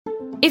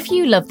If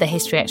you love the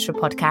History Extra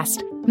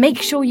podcast,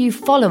 make sure you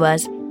follow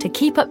us to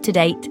keep up to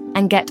date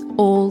and get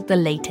all the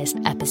latest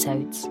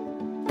episodes.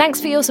 Thanks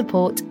for your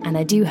support, and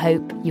I do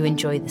hope you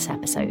enjoy this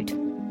episode.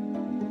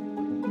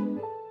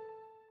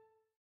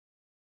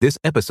 This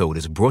episode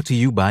is brought to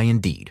you by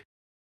Indeed.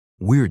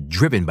 We're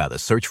driven by the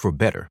search for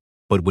better,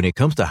 but when it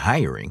comes to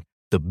hiring,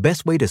 the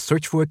best way to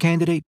search for a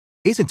candidate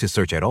isn't to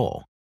search at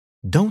all.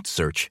 Don't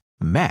search,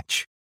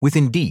 match with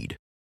Indeed.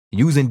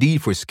 Use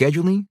Indeed for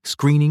scheduling,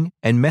 screening,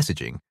 and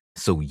messaging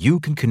so you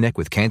can connect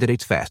with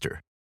candidates faster.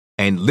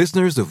 And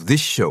listeners of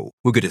this show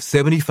will get a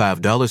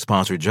 $75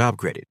 sponsored job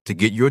credit to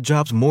get your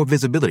jobs more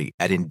visibility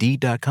at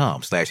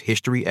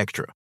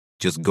Indeed.com/HistoryExtra.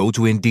 Just go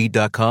to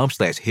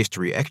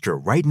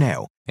Indeed.com/HistoryExtra right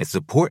now and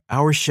support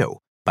our show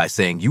by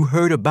saying you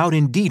heard about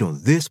Indeed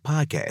on this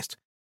podcast.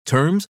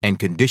 Terms and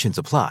conditions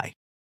apply.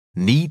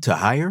 Need to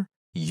hire?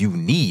 You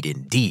need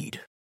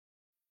Indeed.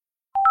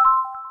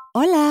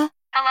 Hola.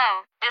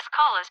 Hello, this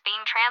call is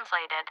being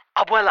translated.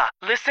 Abuela,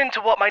 listen to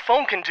what my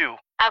phone can do.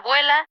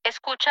 Abuela,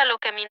 escucha lo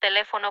que mi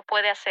teléfono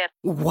puede hacer.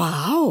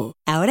 Wow.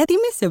 Ahora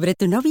dime sobre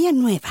tu novia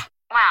nueva.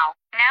 Wow,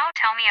 now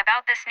tell me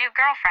about this new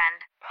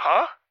girlfriend.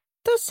 Huh?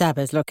 Tú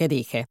sabes lo que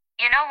dije.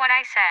 You know what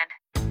I said.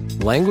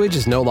 Language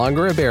is no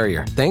longer a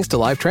barrier thanks to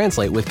Live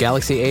Translate with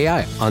Galaxy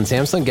AI on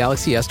Samsung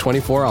Galaxy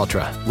S24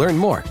 Ultra. Learn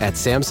more at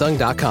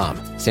Samsung.com.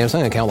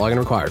 Samsung account login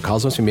required.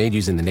 Calls must be made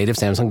using the native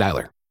Samsung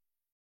dialer.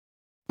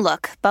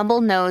 Look,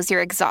 Bumble knows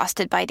you're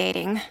exhausted by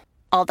dating.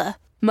 All the,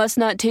 must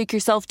not take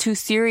yourself too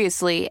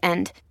seriously,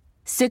 and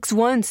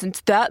 6'1"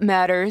 since that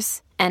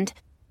matters, and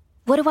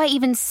what do I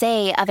even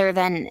say other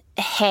than,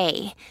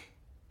 hey?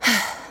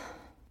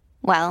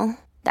 Well,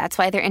 that's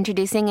why they're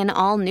introducing an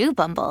all-new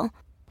Bumble,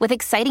 with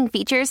exciting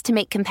features to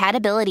make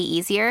compatibility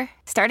easier,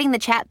 starting the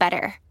chat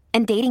better,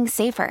 and dating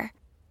safer.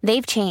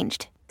 They've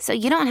changed, so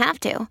you don't have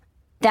to.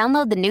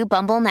 Download the new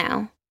Bumble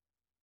now.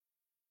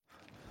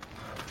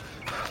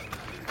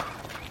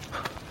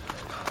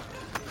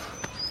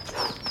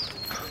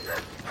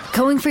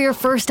 Going for your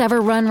first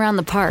ever run around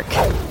the park.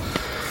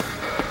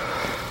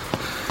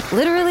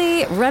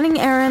 Literally running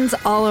errands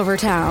all over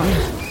town.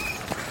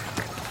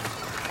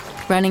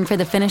 Running for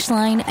the finish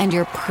line and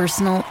your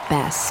personal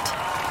best.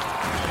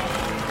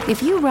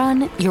 If you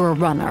run, you're a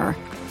runner.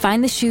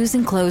 Find the shoes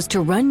and clothes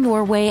to run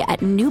your way at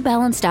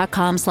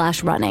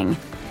newbalance.com/running.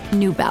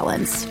 New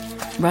Balance.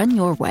 Run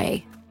your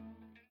way.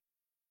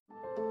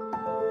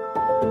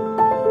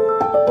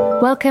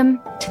 Welcome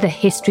to the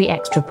History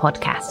Extra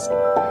podcast.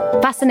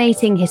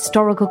 Fascinating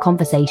historical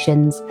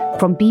conversations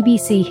from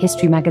BBC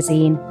History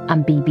Magazine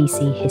and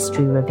BBC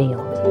History Revealed.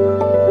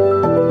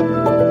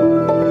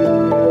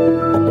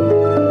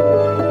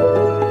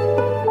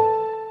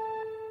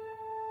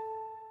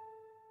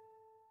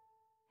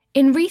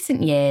 In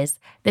recent years,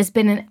 there's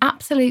been an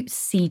absolute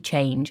sea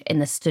change in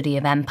the study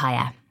of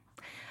empire.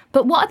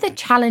 But what are the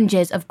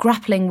challenges of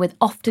grappling with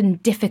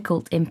often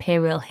difficult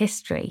imperial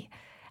history?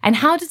 And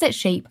how does it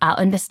shape our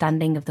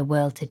understanding of the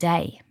world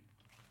today?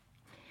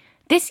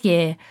 This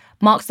year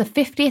marks the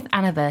 50th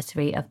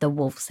anniversary of the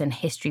Wolfson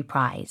History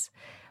Prize,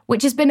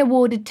 which has been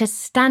awarded to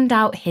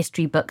standout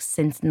history books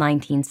since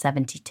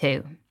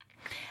 1972.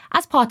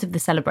 As part of the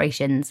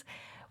celebrations,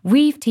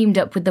 we've teamed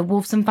up with the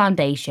Wolfson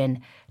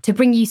Foundation to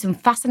bring you some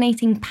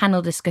fascinating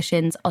panel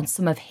discussions on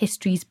some of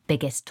history's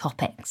biggest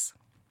topics.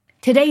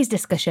 Today's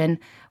discussion,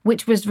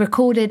 which was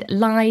recorded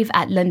live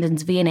at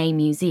London's V&A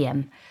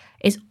Museum,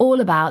 is all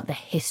about the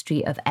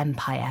history of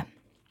empire.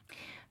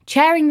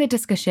 Chairing the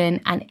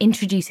discussion and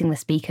introducing the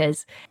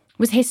speakers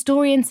was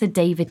historian Sir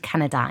David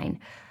Cannadine,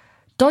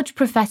 Dodge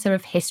Professor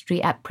of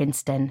History at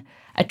Princeton,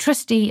 a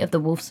trustee of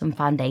the Wolfson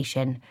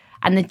Foundation,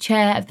 and the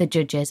chair of the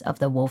judges of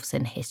the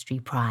Wolfson History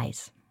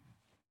Prize.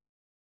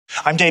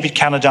 I'm David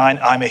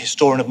Cannadine. I'm a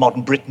historian of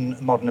modern Britain,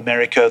 modern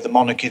America, the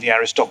monarchy, the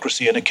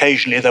aristocracy, and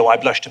occasionally, though I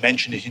blush to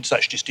mention it in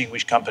such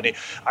distinguished company,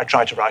 I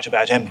try to write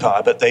about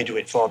empire, but they do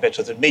it far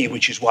better than me,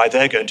 which is why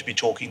they're going to be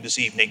talking this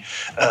evening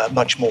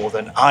much more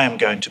than I am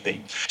going to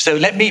be. So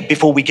let me,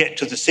 before we get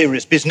to the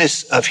serious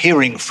business of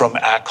hearing from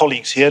our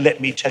colleagues here,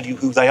 let me tell you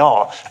who they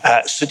are.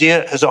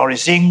 Sudhir Hazare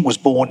Singh was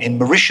born in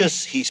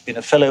Mauritius. He's been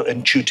a fellow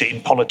and tutor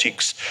in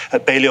politics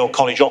at Balliol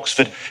College,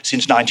 Oxford,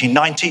 since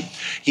 1990.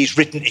 He's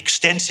written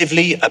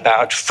extensively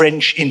about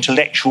French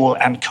intellectual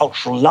and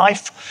cultural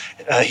life.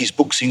 His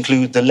books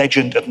include The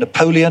Legend of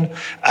Napoleon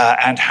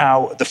and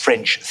How the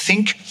French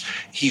Think.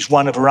 He's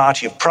won a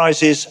variety of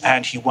prizes,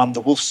 and he won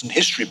the Wolfson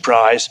History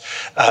Prize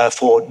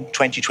for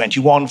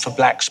 2021 for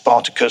Black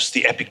Spartacus,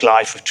 The Epic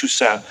Life of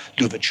Toussaint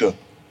Louverture.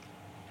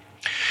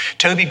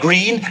 Toby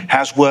Green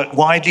has worked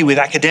widely with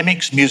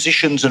academics,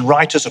 musicians and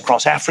writers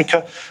across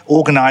Africa,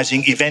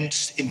 organising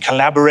events in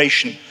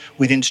collaboration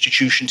with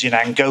institutions in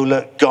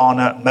Angola,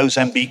 Ghana,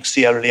 Mozambique,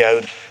 Sierra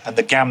Leone and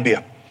the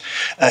Gambia.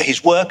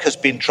 His work has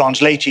been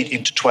translated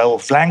into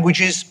 12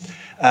 languages.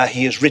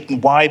 He has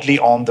written widely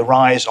on the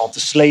rise of the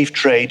slave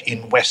trade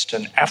in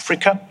Western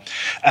Africa,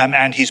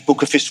 and his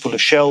book, A Fistful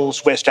of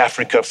Shells, West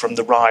Africa from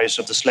the Rise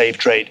of the Slave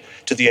Trade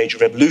to the Age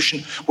of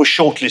Revolution, was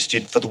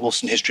shortlisted for the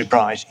Wolfson History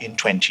Prize in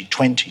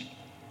 2020.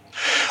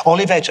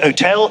 Olivette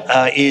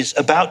Autel is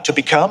about to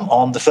become,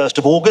 on the 1st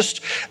of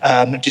August,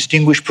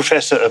 Distinguished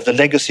Professor of the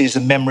Legacies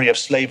and Memory of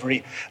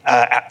Slavery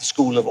at the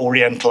School of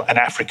Oriental and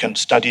African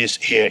Studies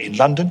here in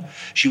London.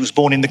 She was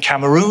born in the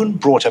Cameroon,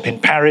 brought up in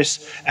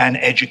Paris, and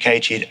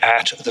educated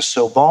at the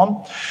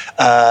Sorbonne.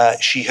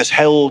 She has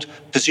held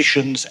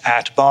positions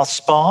at Bath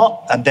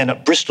Spa and then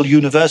at Bristol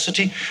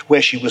University,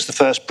 where she was the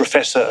first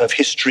professor of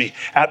history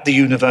at the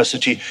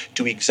university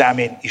to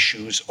examine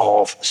issues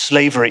of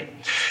slavery.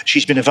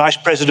 She's been a vice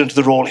president of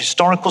the Royal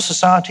Historical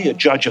Society, a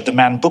judge of the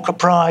Man Booker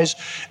Prize.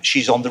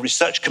 She's on the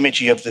research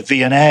committee of the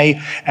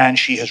V&A, and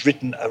she has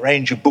written a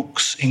range of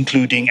books,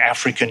 including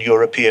African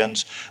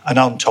Europeans, An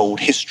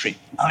Untold History.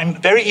 I'm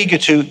very eager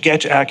to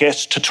get our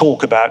guests to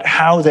talk about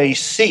how they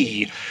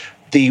see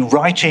the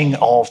writing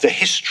of the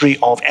history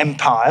of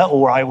empire,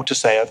 or I ought to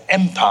say of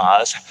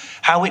empires,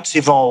 how it's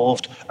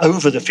evolved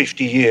over the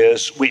 50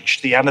 years,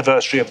 which the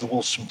anniversary of the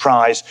Wolfson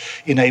Prize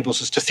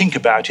enables us to think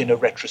about in a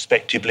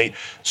retrospectively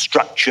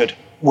structured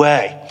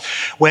way.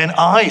 When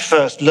I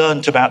first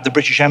learnt about the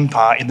British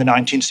Empire in the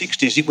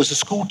 1960s, it was a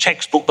school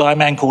textbook by a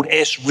man called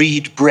S.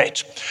 Reed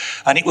Brett.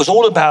 And it was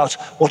all about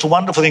what a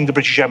wonderful thing the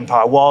British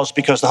Empire was,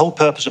 because the whole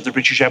purpose of the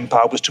British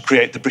Empire was to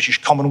create the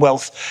British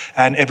Commonwealth,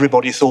 and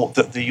everybody thought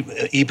that the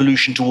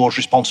evolution towards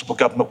responsible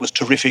government was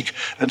terrific,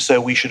 and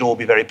so we should all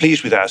be very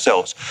pleased with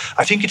ourselves.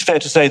 I think it's fair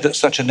to say that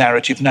such a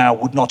narrative now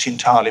would not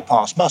entirely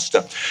pass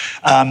muster.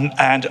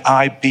 And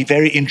I'd be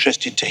very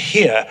interested to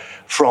hear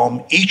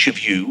from each of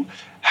you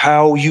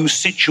how you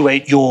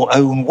situate your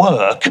own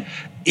work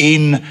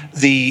in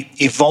the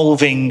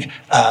evolving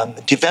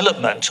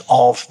development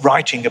of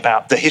writing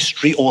about the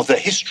history or the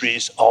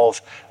histories of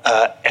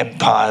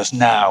empires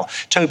now.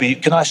 Toby,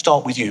 can I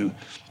start with you?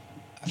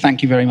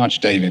 Thank you very much,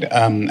 David,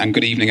 and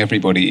good evening,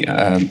 everybody.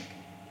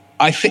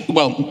 I think,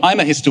 well, I'm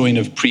a historian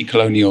of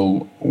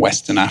pre-colonial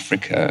Western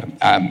Africa.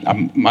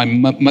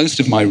 Most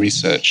of my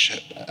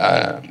research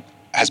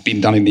has been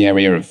done in the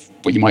area of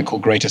what you might call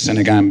Greater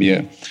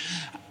Senegambia,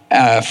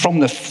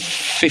 from the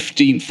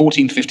 14th,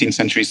 15th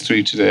centuries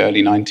through to the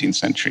early 19th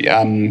century.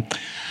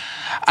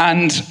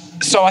 And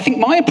so I think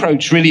my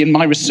approach really in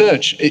my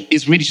research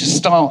is really to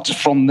start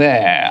from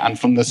there and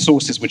from the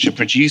sources which are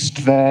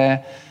produced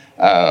there.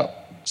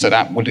 So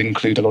that would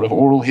include a lot of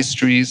oral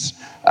histories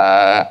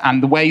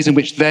and the ways in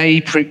which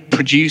they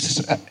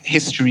produce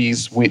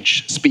histories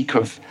which speak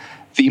of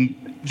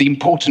the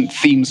important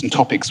themes and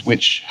topics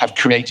which have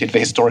created the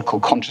historical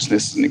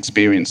consciousness and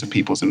experience of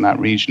peoples in that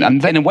region.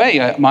 And then in a way,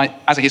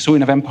 as a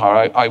historian of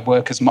empire, I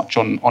work as much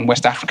on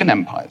West African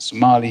empires,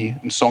 Mali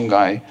and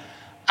Songhai,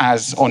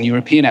 as on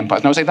European empires.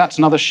 And I would say that's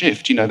another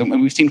shift. You know,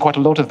 we've seen quite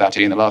a lot of that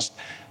in the last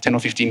 10 or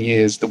 15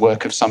 years, the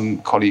work of some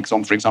colleagues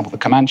on, for example, the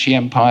Comanche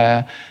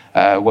Empire,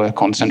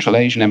 work on Central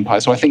Asian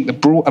empires. So I think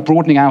a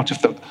broadening out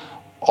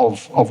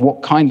of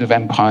what kind of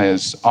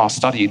empires are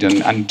studied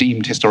and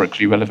deemed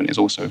historically relevant is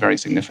also very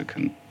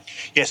significant.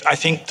 Yes, I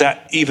think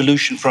that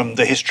evolution from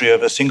the history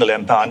of a single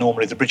empire,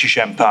 normally the British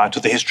Empire, to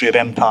the history of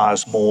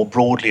empires more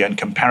broadly and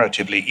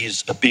comparatively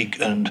is a big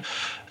and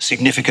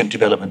significant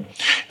development.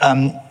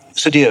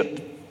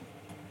 Sudhir,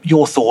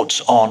 your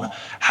thoughts on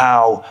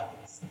how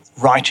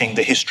writing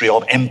the history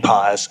of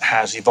empires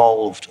has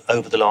evolved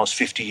over the last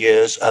 50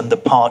 years and the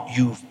part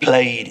you've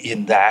played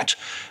in that.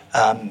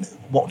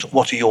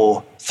 What are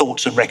your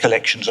thoughts and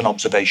recollections and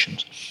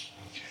observations?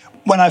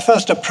 When I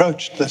first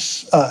approached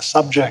this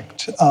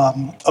subject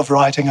of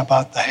writing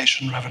about the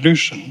Haitian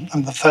Revolution,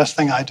 and the first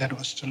thing I did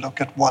was to look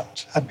at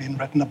what had been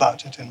written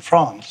about it in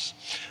France.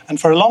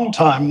 And for a long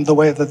time, the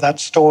way that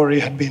story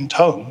had been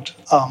told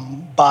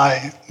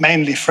by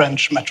mainly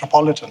French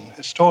metropolitan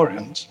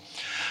historians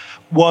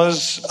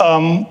was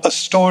a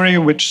story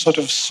which sort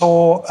of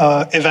saw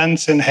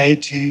events in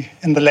Haiti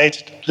in the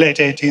late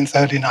 18th,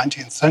 early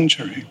 19th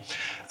century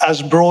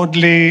as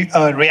broadly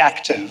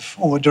reactive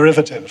or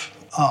derivative.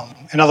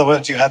 In other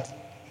words, you had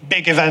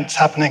big events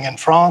happening in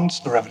France,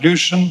 the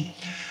revolution,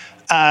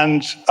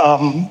 and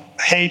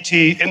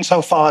Haiti,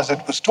 insofar as it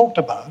was talked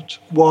about,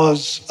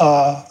 was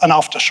an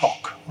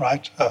aftershock,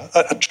 right?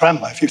 A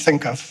tremor, if you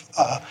think of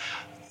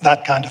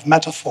that kind of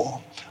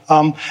metaphor.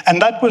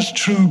 And that was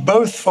true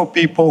both for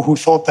people who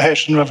thought the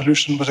Haitian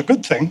Revolution was a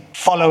good thing,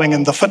 following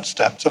in the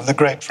footsteps of the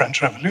Great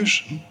French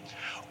Revolution,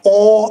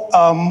 or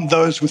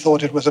those who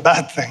thought it was a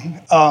bad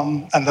thing.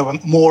 And there were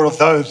more of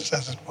those,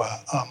 as it were,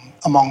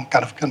 among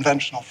kind of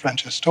conventional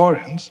French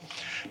historians.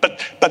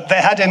 But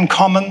they had in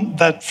common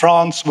that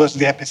France was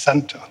the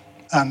epicenter,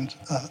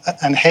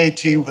 and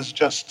Haiti was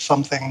just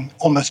something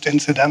almost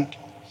incidental.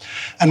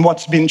 And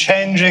what's been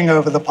changing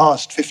over the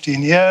past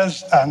 15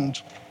 years, and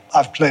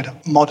I've played a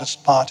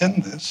modest part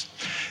in this,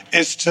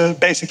 is to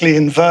basically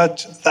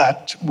invert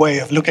that way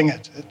of looking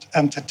at it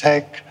and to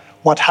take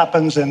what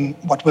happens in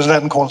what was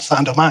then called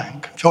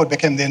Saint-Domingue, before it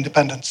became the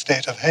independent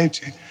state of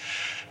Haiti,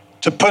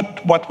 to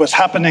put what was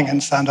happening in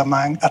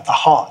Saint-Domingue at the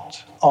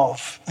heart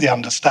of the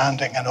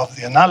understanding and of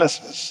the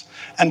analysis,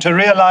 and to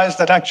realize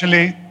that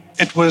actually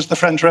it was the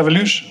French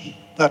Revolution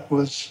that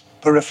was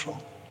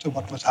peripheral to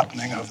what was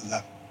happening over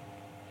there.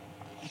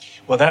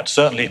 Well, that's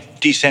certainly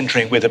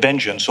decentering with a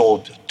vengeance,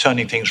 or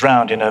turning things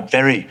round in a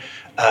very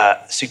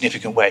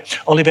significant way.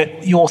 Oliver,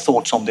 your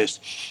thoughts on this?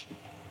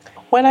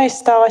 When I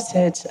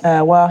started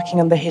working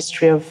on the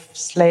history of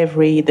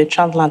slavery, the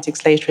transatlantic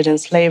slave trade and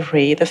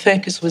slavery, the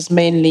focus was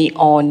mainly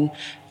on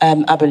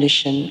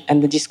abolition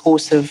and the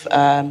discourse of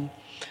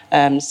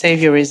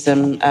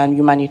saviorism and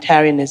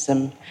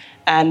humanitarianism.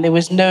 And there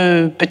was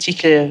no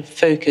particular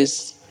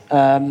focus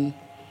done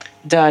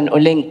or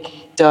link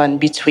done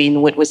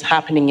between what was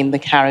happening in the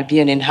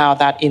Caribbean and how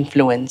that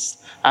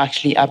influenced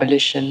actually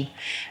abolition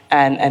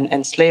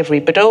and slavery.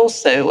 But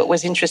also what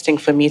was interesting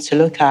for me to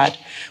look at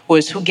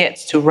was who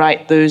gets to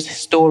write those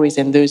stories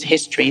and those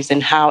histories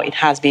and how it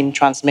has been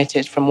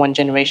transmitted from one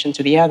generation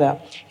to the other.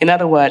 In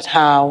other words,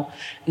 how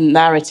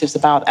narratives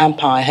about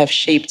empire have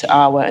shaped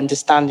our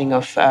understanding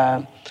of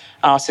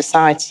our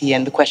society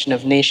and the question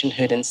of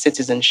nationhood and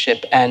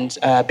citizenship and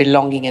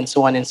belonging and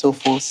so on and so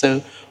forth.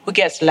 So who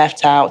gets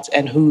left out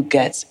and who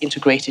gets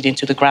integrated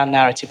into the grand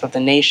narrative of the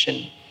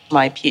nation.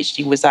 My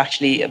PhD was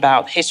actually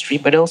about history,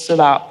 but also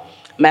about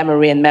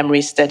memory and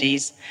memory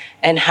studies,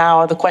 and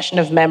how the question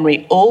of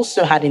memory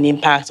also had an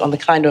impact on the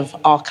kind of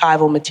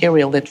archival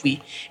material that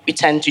we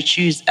tend to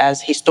choose as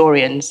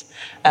historians.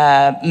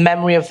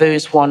 Memory of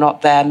those who are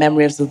not there,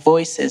 memory of the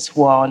voices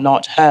who are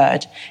not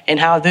heard, and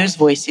how those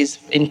voices,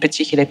 in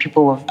particular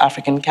people of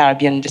African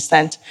Caribbean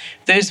descent,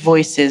 those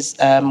voices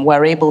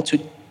were able to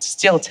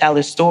still tell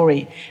a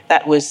story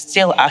that was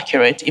still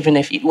accurate, even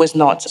if it was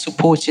not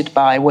supported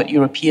by what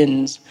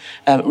European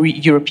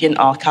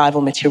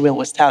archival material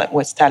was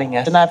telling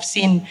us. And I've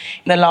seen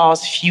in the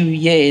last few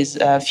years,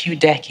 few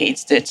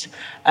decades, that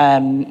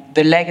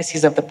the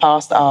legacies of the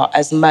past are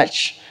as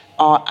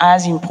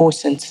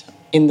important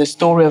in the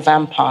story of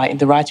empire, in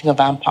the writing of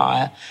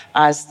empire,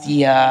 as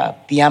the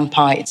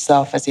empire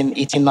itself, as in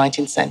 18th,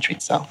 19th century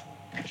itself.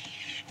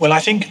 Well, I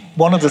think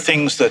one of the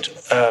things that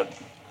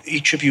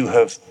each of you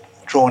have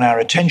drawn our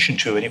attention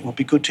to, and it would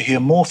be good to hear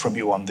more from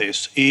you on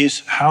this,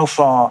 is how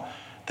far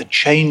the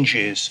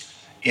changes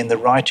in the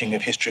writing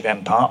of history of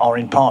empire are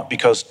in part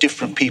because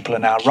different people are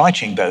now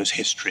writing those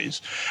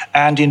histories,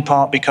 and in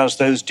part because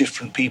those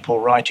different people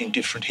writing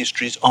different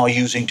histories are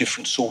using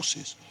different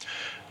sources.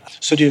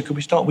 Sudhir, could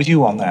we start with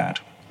you on that?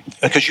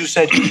 Because you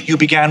said you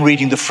began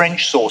reading the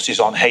French sources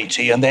on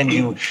Haiti and then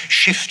you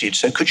shifted.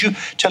 So could you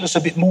tell us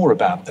a bit more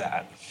about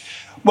that?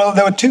 Well,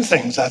 there were two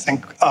things, I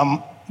think.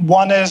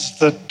 One is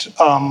that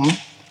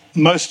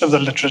most of the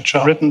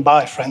literature written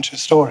by French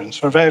historians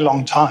for a very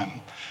long time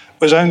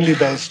was only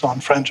based on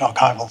French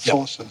archival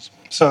sources.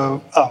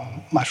 So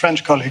my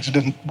French colleagues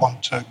didn't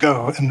want to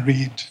go and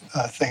read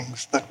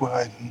things that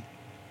were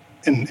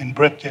in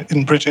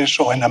British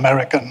or in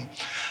American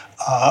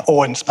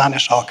or in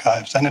Spanish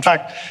archives. And in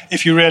fact,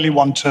 if you really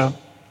want to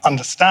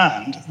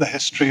understand the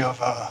history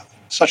of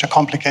such a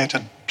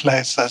complicated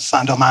place as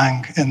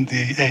Saint-Domingue in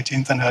the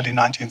 18th and early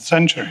 19th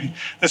century,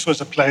 this was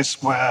a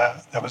place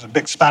where there was a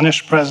big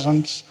Spanish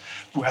presence,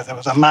 where there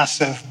was a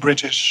massive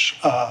British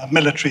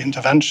military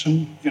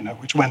intervention,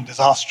 which went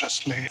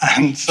disastrously.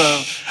 And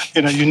so,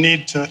 you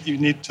need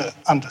to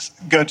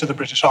go to the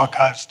British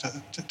archives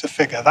to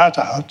figure that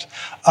out.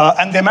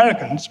 And the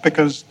Americans,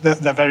 because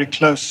they're very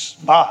close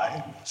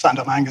by,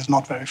 Saint-Domingue is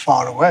not very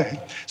far away.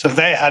 So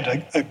they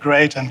had a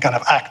great and kind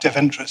of active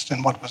interest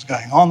in what was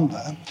going on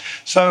there.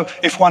 So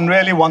if one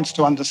really wants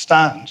to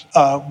understand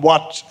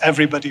what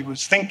everybody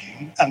was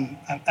thinking and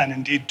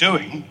indeed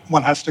doing,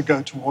 one has to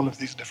go to all of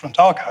these different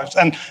archives.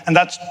 And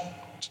that's,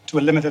 to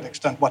a limited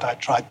extent, what I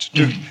tried to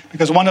do.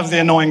 Because one of the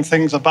annoying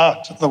things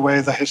about the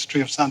way the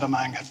history of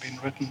Saint-Domingue had been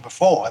written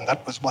before, and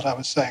that was what I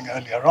was saying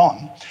earlier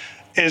on,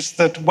 is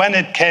that when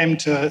it came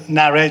to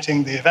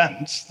narrating the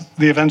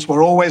events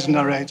were always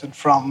narrated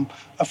from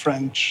a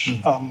French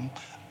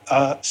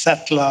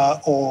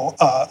settler or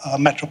a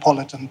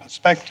metropolitan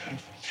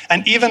perspective.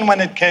 And even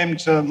when it came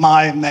to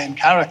my main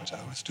character,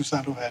 who was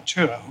Toussaint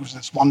Louverture, who's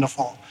this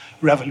wonderful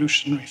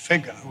revolutionary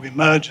figure who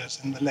emerges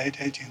in the late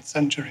 18th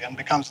century and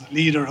becomes the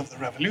leader of the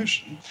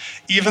revolution,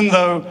 even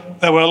though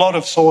there were a lot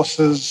of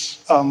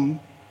sources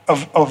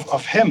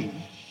of him,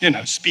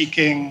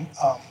 speaking,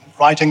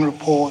 writing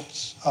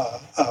reports,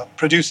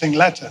 producing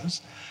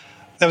letters,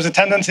 there was a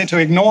tendency to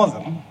ignore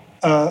them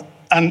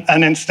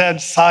and instead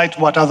cite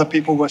what other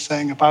people were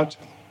saying about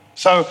him.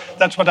 So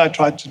that's what I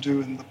tried to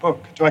do in the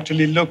book, to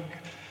actually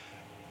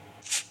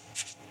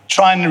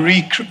try and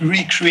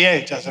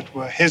recreate, as it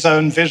were, his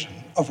own vision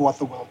of what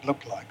the world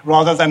looked like,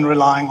 rather than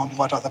relying on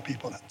what other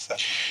people had said.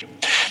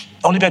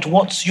 Olivette,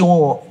 what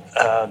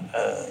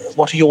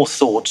are your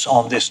thoughts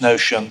on this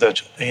notion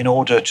that in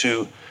order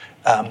to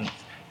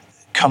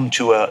come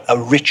to a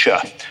richer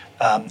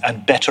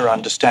and better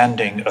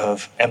understanding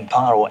of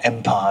empire or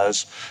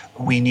empires,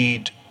 we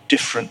need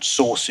different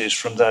sources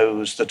from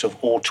those that have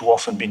all too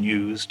often been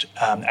used,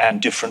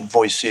 and different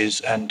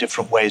voices and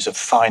different ways of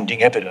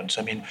finding evidence?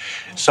 I mean,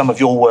 some of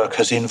your work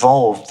has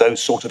involved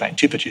those sort of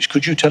activities.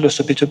 Could you tell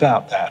us a bit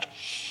about that?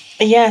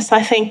 Yes,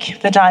 I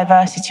think the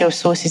diversity of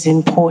sources is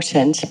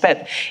important,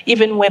 but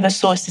even with the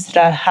sources that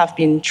I have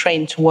been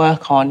trained to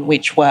work on,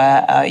 which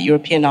were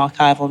European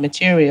archival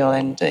material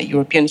and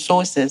European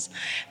sources,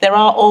 there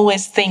are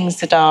always things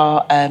that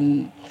are,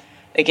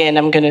 again,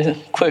 I'm going to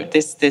quote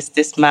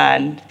this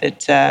man,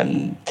 that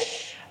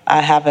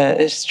I have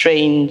a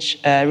strange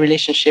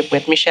relationship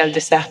with, Michel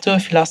de Certeau, a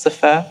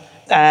philosopher,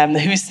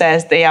 who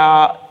says they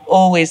are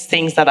always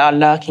things that are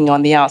lurking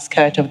on the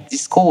outskirts of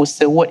discourse.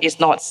 So what is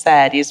not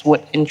said is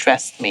what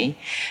interests me.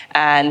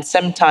 And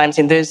sometimes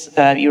in those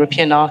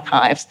European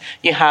archives,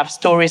 you have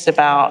stories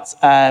about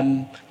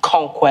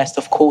conquest,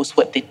 of course,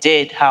 what they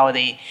did, how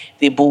they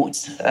bought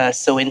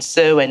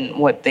so-and-so and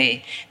what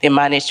they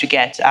managed to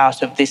get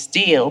out of this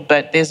deal.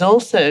 But there's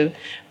also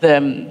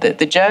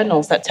the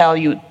journals that tell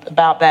you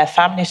about their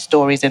family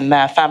stories and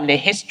their family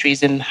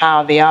histories and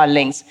how they are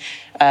linked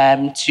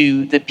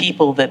to the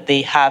people that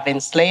they have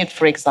enslaved,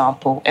 for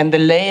example, and the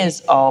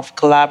layers of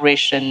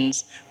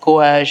collaborations,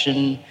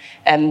 coercion,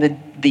 and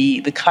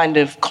the kind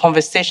of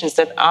conversations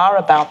that are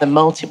about the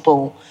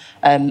multiple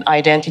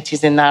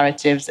identities and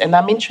narratives. And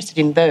I'm interested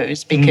in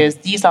those because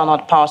these are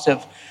not part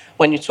of,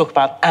 when you talk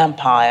about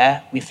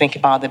empire, we think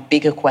about the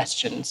bigger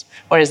questions,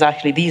 whereas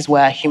actually these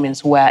were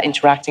humans who were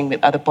interacting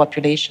with other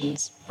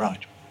populations.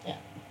 Right. Yeah.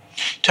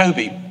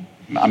 Toby.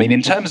 I mean,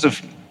 in terms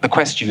of the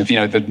question of,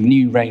 the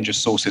new range of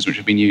sources which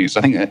have been used,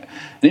 I think an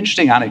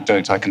interesting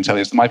anecdote I can tell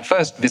you is my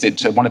first visit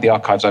to one of the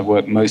archives I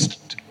worked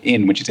most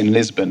in, which is in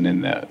Lisbon,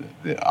 in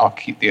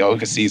the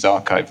overseas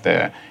archive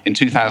there, in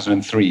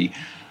 2003.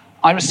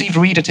 I received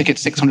reader ticket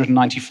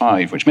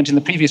 695, which meant in the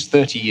previous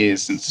 30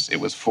 years since it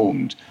was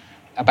formed,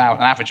 about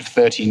an average of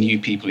 30 new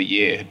people a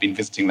year had been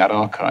visiting that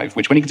archive,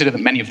 which, when you consider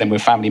that many of them were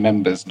family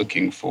members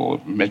looking for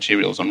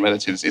materials on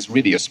relatives, is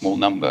really a small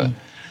number.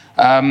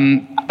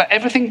 But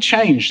everything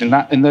changed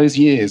in those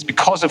years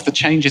because of the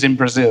changes in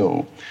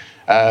Brazil.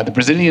 The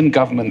Brazilian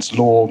government's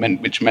law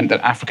which meant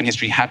that African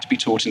history had to be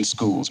taught in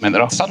schools, meant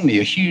that suddenly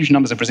a huge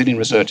numbers of Brazilian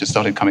researchers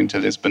started coming to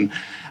Lisbon.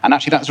 And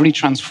actually that's really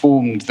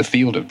transformed the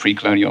field of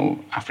pre-colonial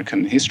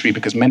African history,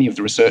 because many of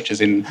the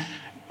researchers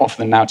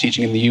often now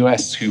teaching in the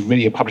US who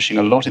really are publishing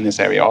a lot in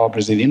this area are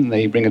Brazilian.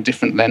 They bring a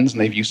different lens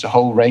and they've used a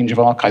whole range of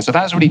archives. So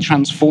that has really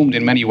transformed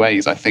in many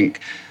ways, I think,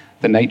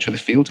 the nature of the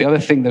field. The other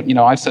thing that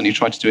I've certainly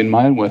tried to do in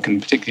my own work,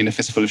 and particularly in A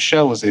Fistful of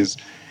Shells, is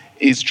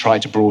try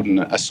to broaden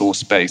a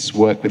source base,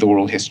 work with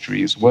oral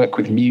histories, work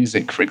with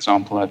music, for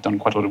example. I've done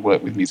quite a lot of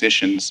work with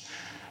musicians,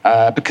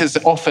 because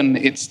often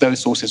it's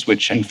those sources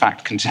which, in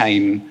fact,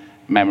 contain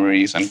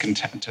memories and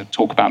to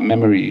talk about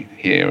memory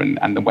here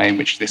and the way in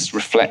which this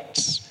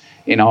reflects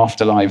in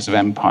afterlives of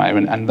empire.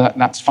 And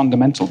that's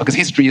fundamental, because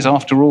history is,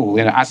 after all,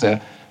 as a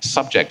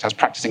subject, as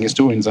practicing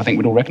historians, I think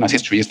we'd all recognize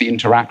history is the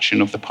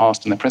interaction of the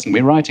past and the present.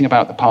 We're writing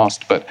about the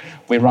past, but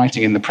we're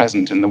writing in the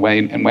present, and the way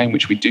in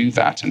which we do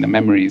that, and the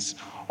memories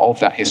of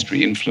that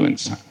history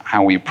influence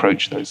how we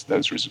approach those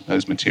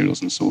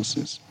materials and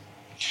sources.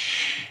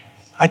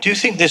 I do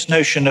think this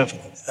notion of,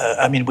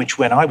 which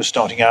when I was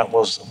starting out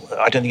was,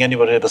 I don't think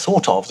anybody ever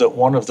thought of, that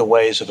one of the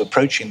ways of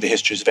approaching the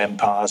histories of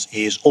empires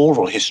is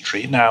oral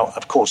history. Now,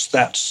 of course,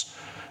 that's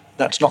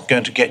not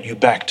going to get you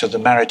back to the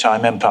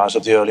maritime empires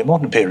of the early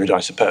modern period,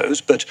 I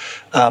suppose. But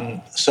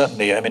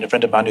certainly, a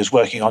friend of mine who's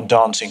working on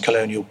dance in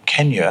colonial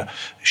Kenya,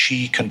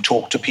 she can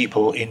talk to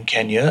people in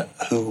Kenya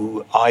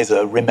who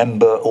either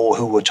remember or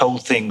who were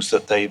told things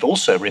that they've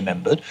also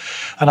remembered.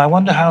 And I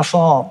wonder how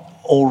far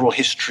oral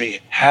history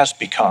has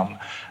become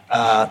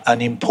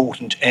an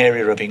important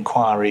area of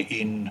inquiry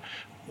in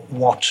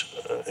what,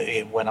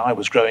 when I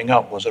was growing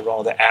up, was a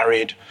rather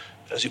arid,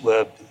 as it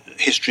were,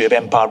 history of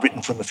empire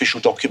written from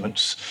official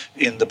documents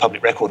in the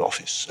Public Record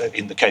Office,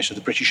 in the case of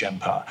the British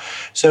Empire.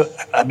 So,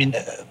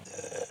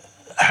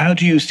 how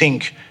do you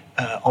think,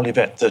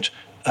 Olivette, that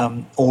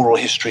oral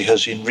history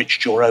has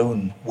enriched your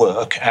own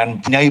work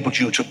and enabled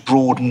you to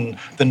broaden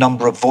the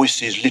number of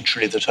voices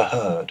literally that are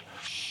heard?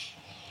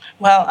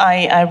 Well,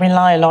 I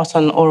rely a lot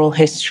on oral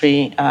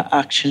history,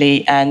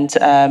 actually, and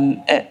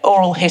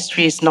oral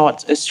history is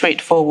not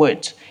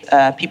straightforward.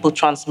 People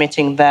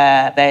transmitting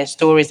their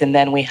stories, and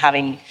then we're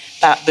having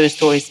those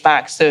stories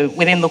back. So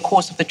within the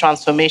course of the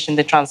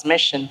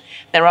transmission,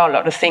 there are a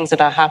lot of things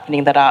that are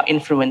happening that are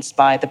influenced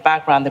by the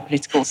background, the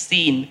political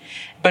scene,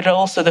 but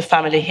also the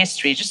family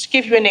history. Just to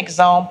give you an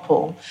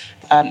example,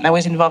 I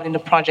was involved in a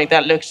project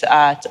that looked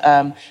at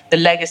the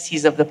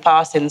legacies of the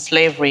past in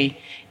slavery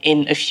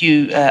in a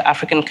few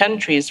African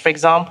countries. For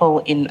example,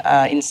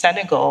 in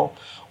Senegal,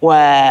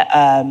 where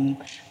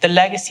the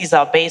legacies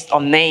are based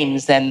on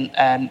names and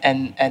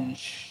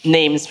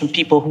names from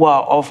people who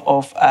are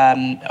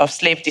of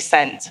slave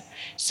descent.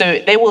 So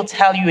they will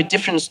tell you a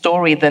different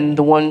story than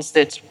the ones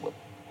that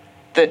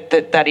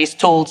is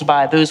told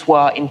by those who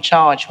are in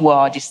charge, who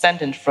are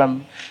descendant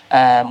from,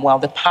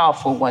 the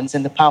powerful ones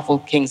and the powerful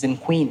kings and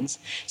queens.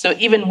 So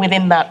even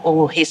within that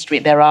oral history,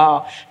 there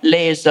are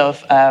layers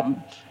of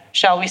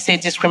shall we say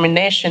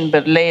discrimination,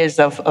 but layers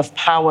of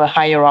power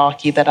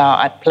hierarchy that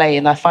are at play,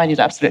 and I find it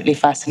absolutely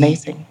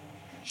fascinating.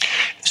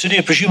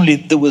 Sudhir, presumably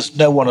there was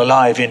no one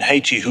alive in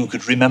Haiti who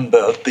could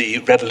remember the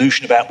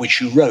revolution about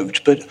which you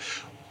wrote, but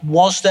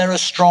was there a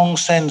strong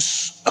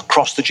sense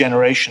across the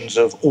generations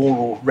of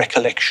oral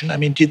recollection? I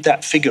mean, did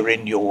that figure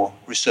in your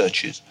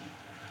researches?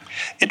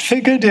 It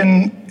figured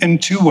in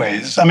two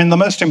ways. I mean, the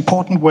most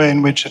important way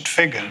in which it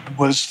figured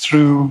was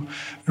through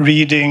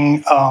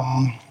reading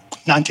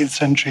 19th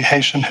century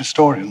Haitian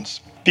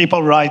historians.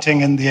 People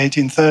writing in the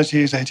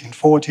 1830s,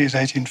 1840s,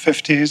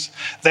 1850s,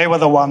 they were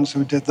the ones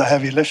who did the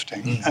heavy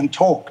lifting and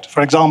talked,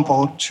 for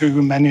example,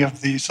 to many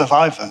of the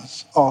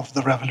survivors of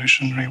the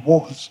Revolutionary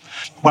Wars.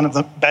 One of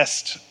the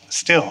best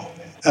still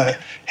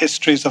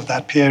histories of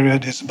that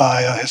period is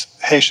by a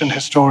Haitian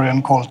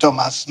historian called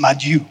Thomas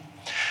Madieu.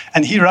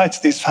 And he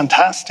writes these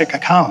fantastic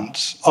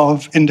accounts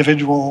of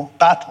individual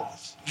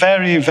battles,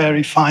 very,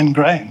 very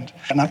fine-grained.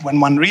 And when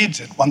one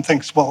reads it, one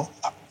thinks, well,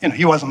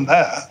 he wasn't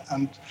there,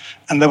 and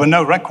there were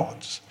no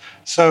records.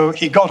 So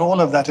he got all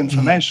of that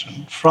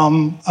information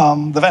from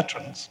the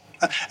veterans.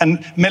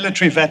 And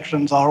military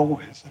veterans are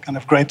always a kind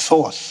of great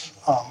source.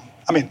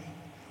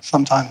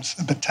 Sometimes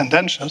a bit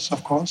tendentious,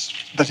 of course,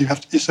 but you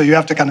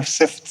have to kind of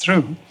sift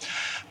through.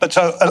 But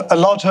so a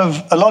lot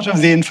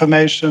of the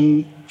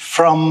information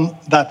from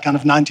that kind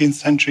of 19th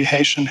century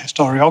Haitian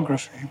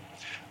historiography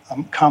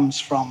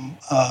comes from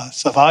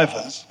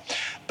survivors.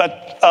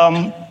 But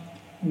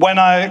when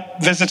I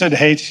visited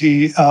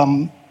Haiti,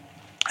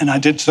 and I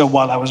did so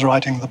while I was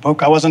writing the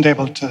book, I wasn't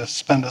able to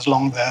spend as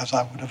long there as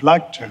I would have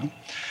liked to.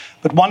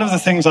 But one of the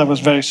things I was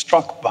very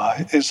struck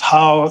by is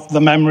how the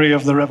memory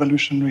of the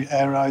revolutionary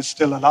era is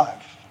still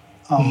alive.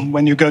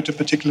 When you go to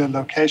particular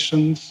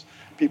locations,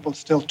 people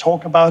still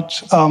talk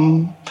about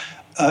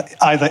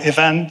either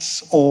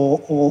events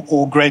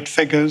or great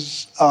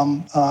figures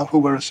who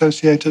were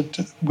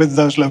associated with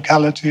those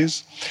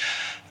localities.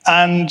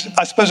 And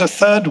I suppose a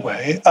third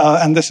way,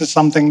 and this is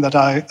something that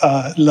I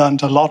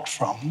learned a lot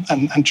from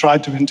and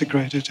tried to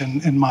integrate it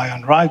in my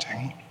own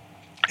writing,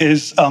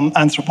 is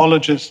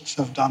anthropologists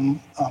have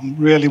done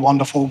really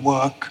wonderful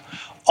work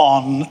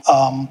on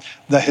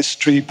the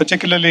history,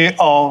 particularly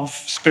of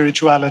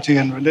spirituality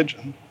and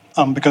religion,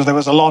 because there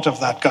was a lot of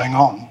that going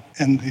on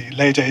in the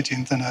late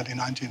 18th and early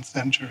 19th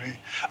century,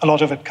 a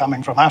lot of it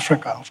coming from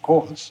Africa, of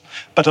course,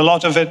 but a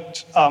lot of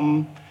it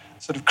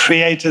sort of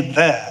created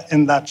there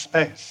in that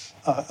space.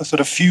 A sort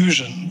of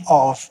fusion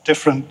of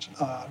different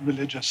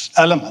religious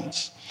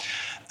elements.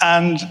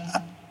 And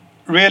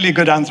really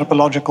good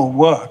anthropological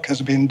work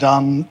has been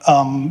done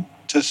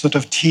to sort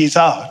of tease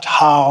out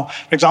how,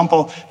 for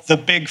example, the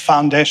big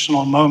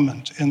foundational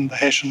moment in the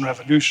Haitian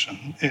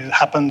Revolution, it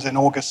happens in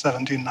August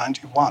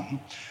 1791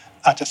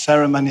 at a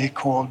ceremony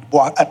called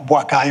at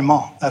Bois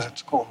Caïman, as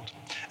it's called.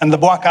 And the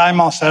Bois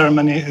Caïman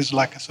ceremony is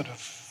like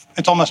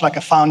it's almost like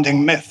a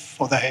founding myth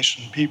for the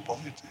Haitian people.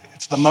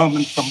 It's the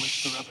moment from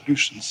which the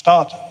revolution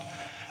started.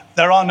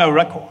 There are no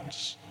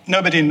records.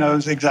 Nobody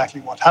knows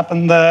exactly what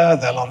happened there.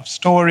 There are a lot of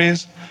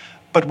stories.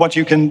 But what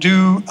you can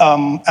do,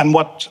 and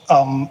what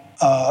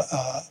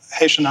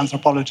Haitian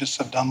anthropologists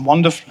have done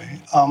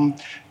wonderfully,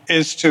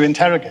 is to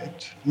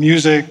interrogate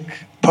music,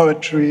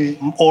 poetry,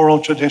 oral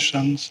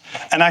traditions,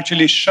 and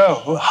actually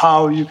show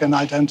how you can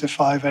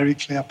identify very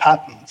clear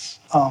patterns,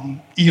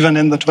 even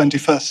in the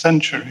 21st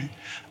century,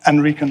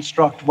 and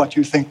reconstruct what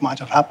you think might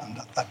have happened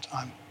at that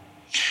time.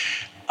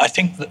 I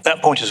think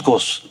that point is, of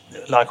course,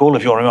 like all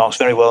of your remarks,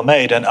 very well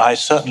made, and I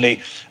certainly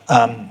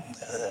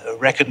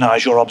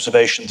recognise your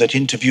observation that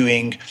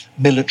interviewing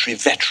military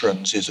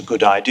veterans is a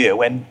good idea.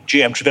 When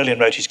G.M. Trevelyan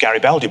wrote his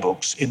Garibaldi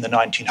books in the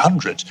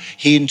 1900s,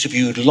 he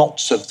interviewed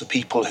lots of the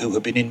people who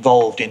had been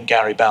involved in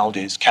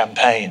Garibaldi's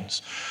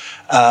campaigns.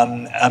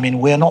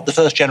 We're not the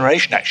first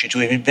generation, actually, to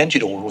have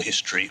invented oral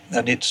history,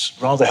 and it's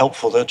rather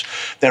helpful that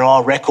there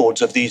are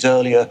records of these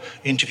earlier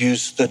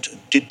interviews that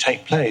did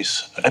take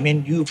place.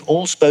 You've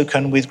all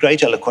spoken with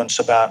great eloquence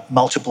about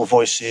multiple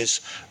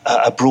voices,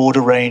 a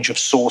broader range of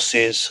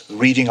sources,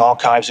 reading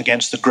archives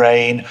against the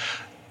grain,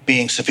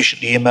 being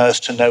sufficiently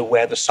immersed to know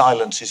where the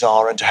silences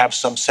are and to have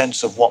some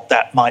sense of what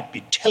that might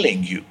be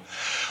telling you.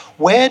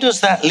 Where does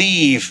that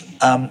leave?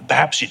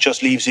 Perhaps it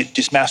just leaves it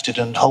dismasted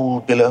and whole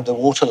below the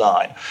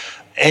waterline.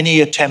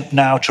 Any attempt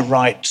now to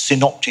write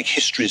synoptic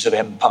histories of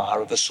empire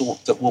of a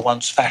sort that were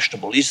once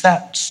fashionable, is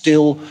that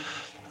still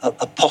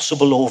a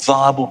possible or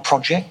viable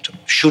project?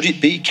 Should it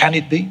be? Can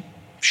it be?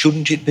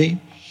 Shouldn't it be?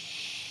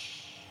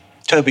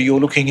 Toby, you're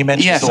looking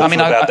immensely thoughtful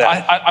about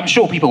that. I'm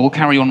sure people will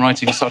carry on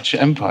writing such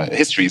empire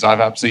histories.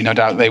 I've absolutely no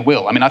doubt they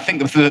will. I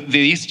think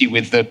the issue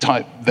with the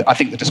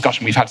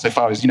discussion we've had so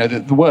far is,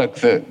 the work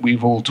that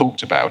we've all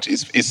talked about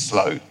is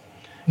slow.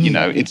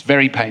 It's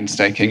very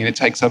painstaking and it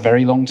takes a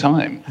very long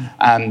time.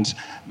 And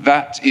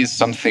that is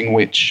something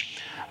which,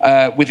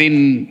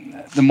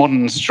 within the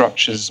modern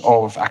structures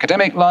of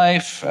academic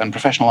life and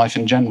professional life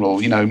in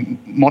general,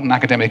 modern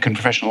academic and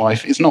professional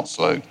life is not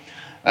slow.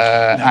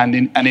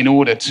 And in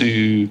order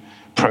to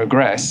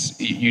progress,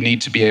 you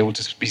need to be able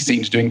to be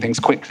seen to doing things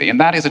quickly. And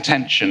that is a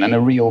tension and a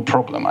real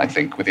problem, I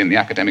think, within the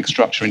academic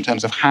structure in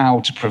terms of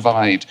how to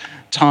provide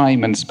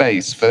time and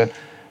space for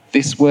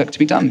this work to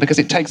be done, because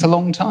it takes a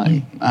long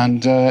time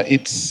and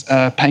it's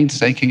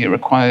painstaking.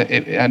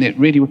 It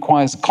really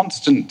requires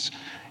constant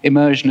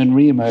immersion and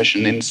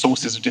re-immersion in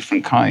sources of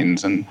different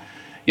kinds. And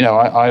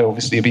I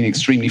obviously have been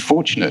extremely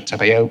fortunate to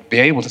be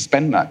able to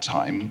spend that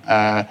time.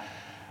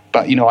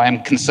 But I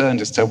am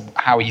concerned as to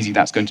how easy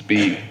that's going to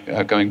be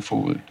going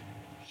forward.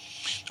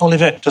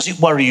 Oliver, does it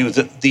worry you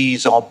that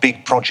these are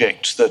big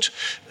projects that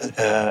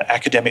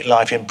academic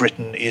life in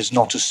Britain is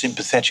not as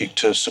sympathetic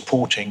to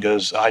supporting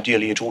as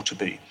ideally it ought to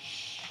be?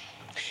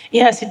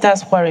 Yes, it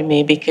does worry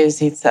me,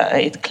 because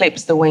it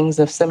clips the wings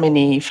of so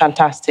many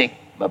fantastic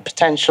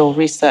potential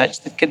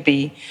research that could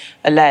be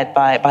led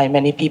by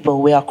many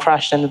people. We are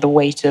crushed under the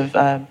weight of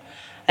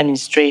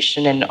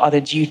administration and other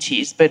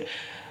duties. But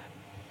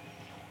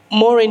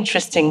more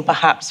interesting,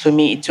 perhaps, for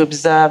me to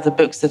observe the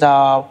books that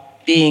are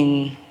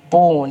being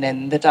born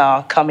and that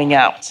are coming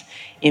out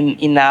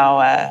in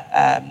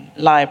our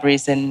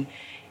libraries and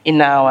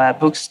in our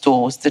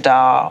bookstores, that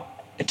are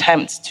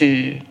attempts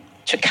to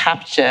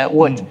capture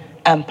what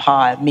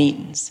empire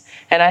means.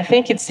 And I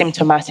think it's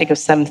symptomatic of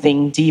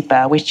something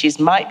deeper, which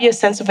might be a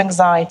sense of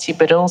anxiety,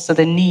 but also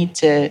the need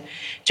to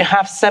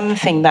have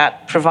something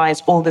that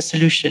provides all the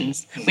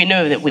solutions. We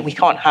know that we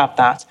can't have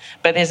that,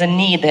 but there's a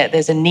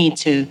need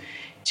to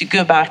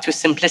go back to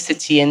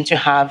simplicity and to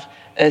have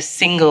a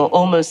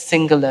almost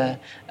singular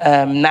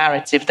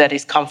narrative that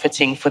is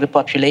comforting for the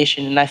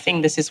population. And I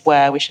think this is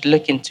where we should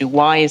look into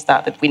why is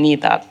that we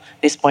need that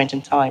at this point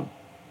in time.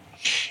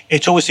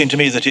 It's always seemed to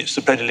me that it's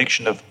the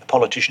predilection of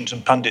politicians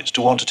and pundits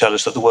to want to tell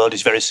us that the world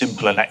is very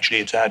simple, and actually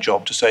it's our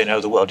job to say, no,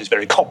 the world is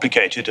very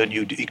complicated, and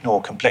you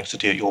ignore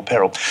complexity at your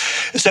peril.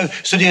 So,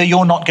 dear,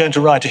 you're not going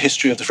to write a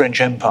history of the French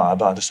Empire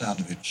by the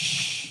sound of it.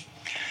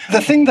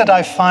 The thing that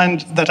I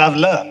find that I've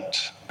learned,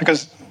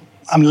 because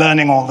I'm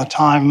learning all the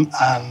time,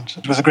 and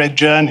it was a great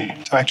journey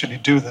to actually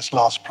do this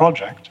last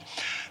project.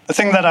 The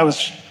thing that I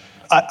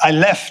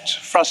left,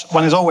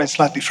 one is always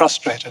slightly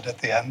frustrated at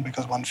the end,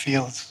 because one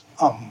feels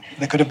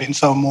there could have been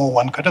so more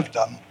one could have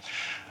done.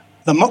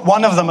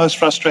 One of the most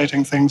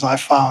frustrating things I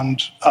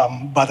found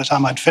by the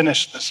time I'd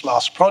finished this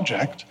last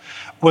project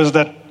was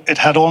that it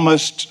had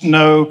almost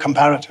no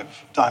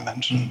comparative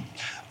dimension.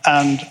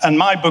 And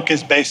my book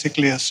is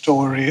basically a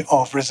story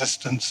of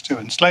resistance to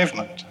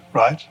enslavement,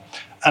 right?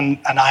 And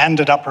I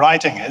ended up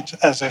writing it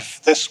as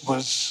if this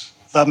was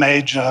the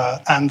major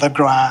and the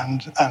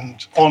grand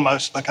and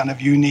almost the kind of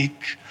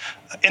unique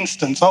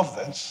instance of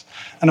this.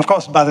 And of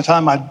course, by the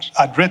time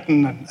I'd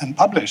written and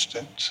published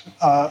it,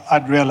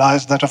 I'd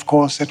realized that, of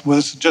course, it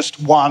was just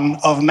one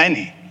of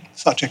many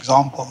such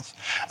examples.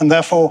 And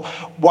therefore,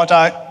 what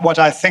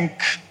I think,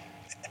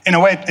 in a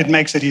way, it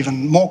makes it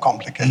even more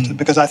complicated,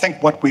 because I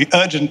think what we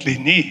urgently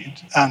need,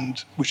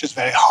 and which is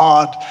very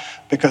hard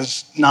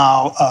because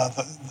now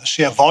the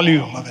sheer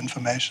volume of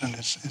information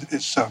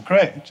is so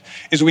great,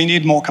 is we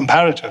need more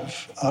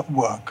comparative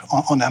work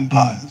on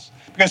empires.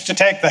 Because to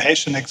take the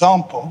Haitian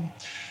example,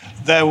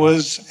 there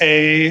was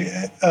a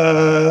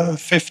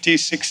 50,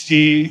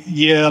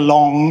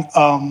 60-year-long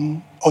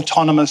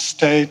autonomous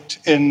state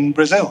in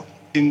Brazil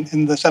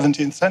in the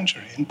 17th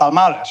century, in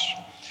Palmares.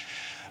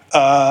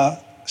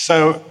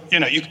 So,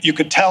 you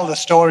could tell the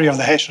story of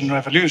the Haitian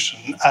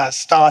Revolution as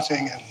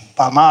starting in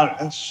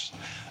Palmares,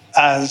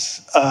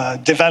 as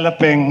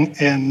developing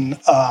in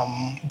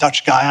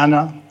Dutch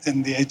Guyana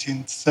in the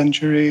 18th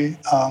century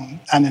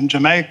and in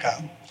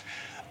Jamaica,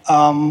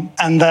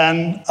 and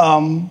then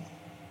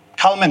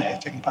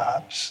culminating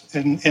perhaps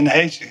in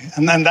Haiti.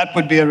 And then that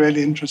would be a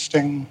really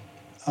interesting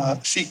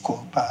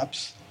sequel,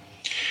 perhaps.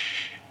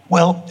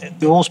 Well,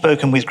 we've all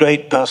spoken with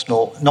great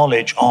personal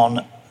knowledge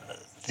on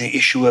the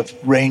issue of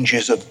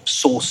ranges of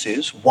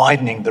sources,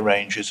 widening the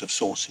ranges of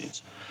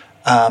sources,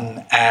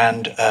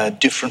 and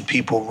different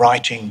people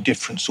writing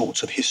different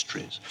sorts of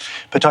histories.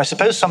 But I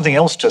suppose something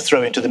else to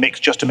throw into the mix,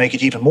 just to make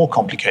it even more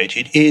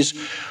complicated, is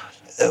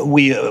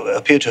we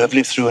appear to have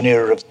lived through an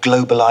era of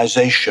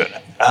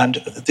globalization. And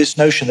this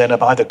notion then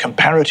of either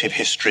comparative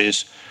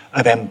histories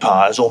of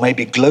empires or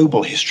maybe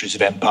global histories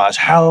of empires,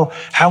 how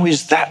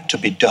is that to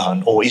be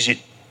done? Or is it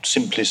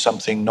simply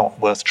something not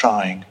worth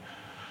trying?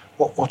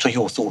 What are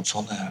your thoughts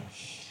on that?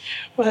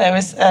 Well, I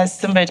was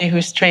somebody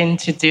who's trained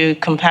to do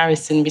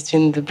comparison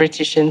between the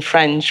British and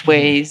French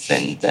ways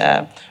and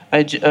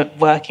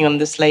working on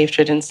the slave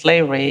trade and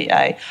slavery.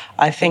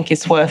 I think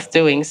it's worth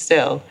doing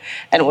still.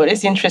 And what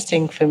is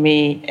interesting for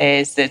me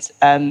is that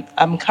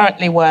I'm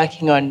currently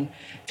working on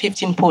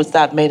 15 ports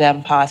that made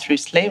empire through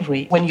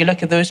slavery. When you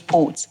look at those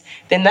ports,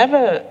 they're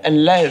never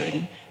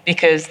alone,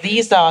 because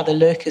these are the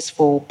locus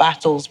for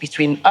battles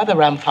between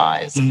other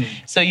empires.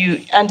 So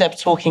you end up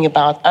talking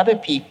about other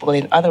people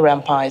in other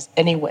empires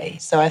anyway.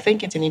 So I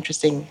think it's an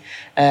interesting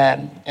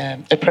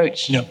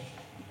approach. Yeah.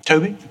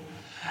 Toby?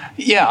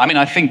 Yeah, I mean,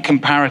 I think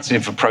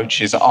comparative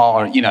approaches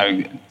are,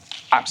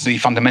 absolutely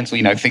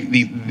fundamental. I think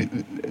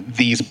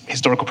these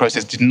historical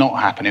processes did not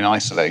happen in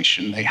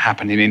isolation. They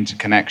happened in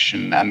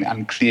interconnection,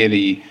 and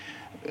clearly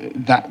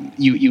that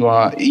you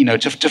are,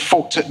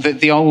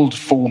 the old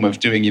form of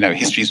doing,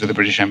 histories of the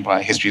British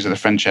Empire, histories of the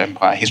French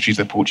Empire, histories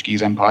of the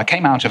Portuguese Empire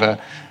came out of a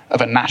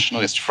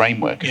nationalist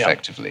framework,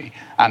 effectively.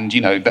 And,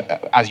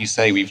 as you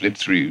say, we lived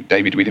through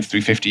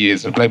 50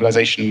 years of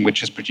globalization, which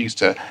has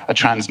produced a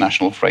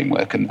transnational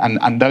framework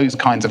and those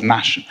kinds of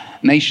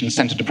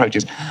nation-centered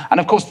approaches. And,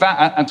 of course,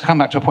 that, and to come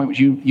back to a point which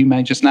you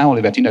made just now,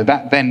 Olivette,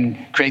 that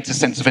then creates a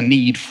sense of a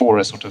need for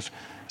a sort of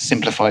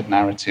simplified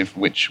narrative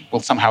which will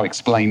somehow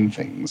explain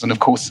things. And of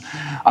course,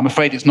 I'm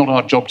afraid it's not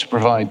our job to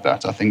provide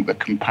that. I think the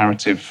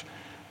comparative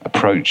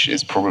approach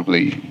is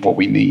probably what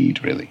we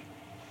need, really.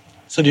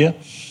 Sudhir?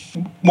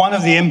 One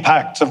of the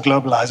impacts of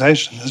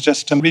globalization is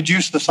just to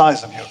reduce the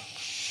size of Europe,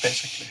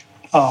 basically.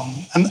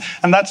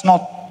 And that's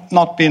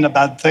not been a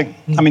bad thing.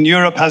 I mean,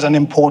 Europe has an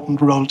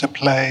important role to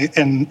play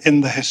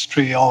in the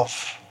history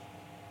of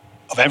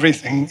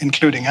everything,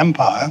 including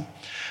empire.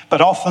 But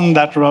often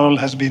that role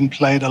has been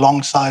played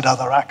alongside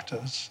other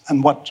actors.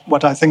 And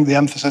what I think the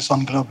emphasis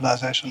on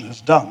globalization has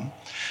done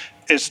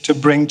is to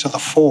bring to the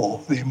fore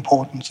the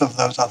importance of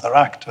those other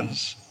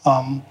actors.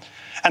 And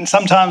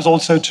sometimes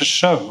also to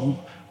show,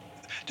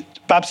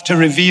 perhaps to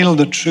reveal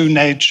the true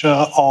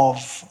nature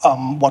of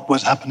what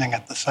was happening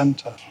at the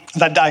center.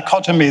 That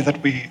dichotomy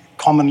that we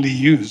commonly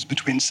use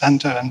between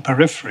center and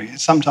periphery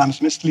is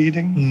sometimes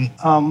misleading,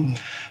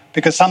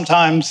 because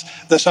sometimes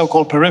the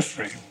so-called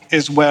periphery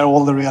is where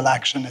all the real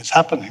action is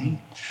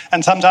happening.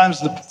 And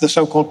sometimes the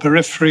so-called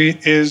periphery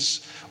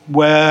is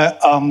where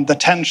the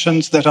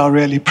tensions that are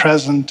really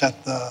present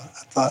at the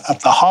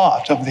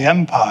heart of the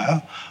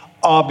empire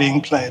are being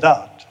played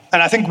out.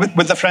 And I think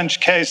with the French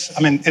case,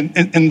 I mean,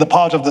 in the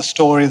part of the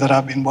story that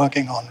I've been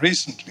working on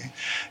recently,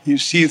 you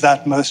see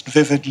that most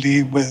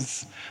vividly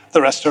with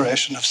the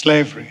restoration of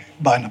slavery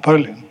by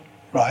Napoleon,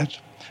 right?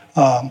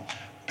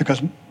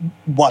 Because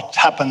what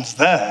happens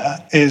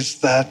there is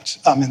that,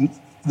 I mean,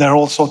 there are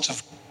all sorts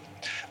of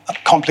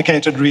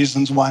complicated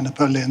reasons why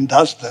Napoleon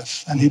does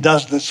this, and he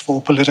does this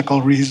for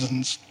political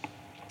reasons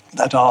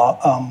that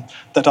are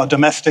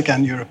domestic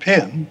and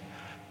European,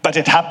 but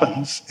it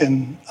happens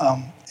in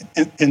a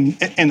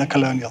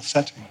colonial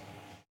setting.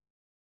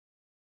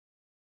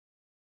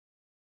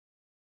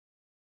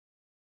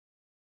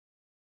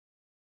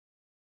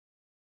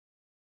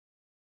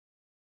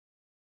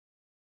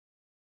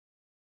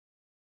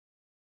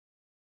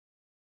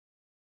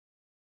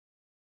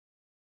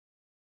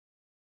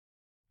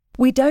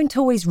 We don't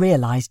always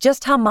realise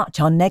just how much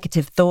our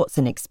negative thoughts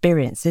and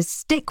experiences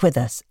stick with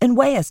us and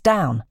weigh us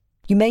down.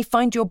 You may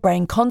find your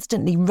brain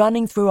constantly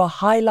running through a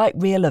highlight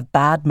reel of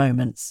bad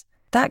moments.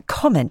 That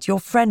comment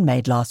your friend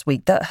made last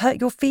week that hurt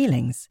your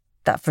feelings.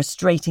 That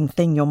frustrating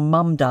thing your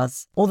mum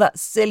does. Or that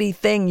silly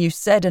thing you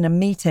said in a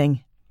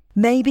meeting.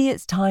 Maybe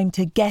it's time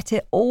to get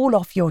it all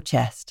off your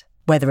chest.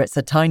 Whether it's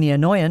a tiny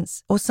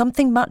annoyance or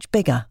something much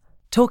bigger,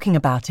 talking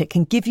about it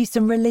can give you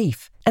some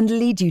relief and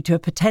lead you to a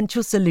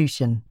potential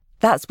solution.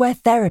 That's where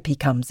therapy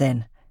comes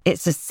in.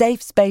 It's a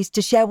safe space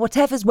to share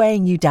whatever's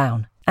weighing you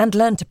down and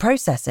learn to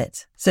process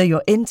it, so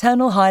your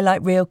internal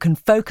highlight reel can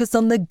focus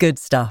on the good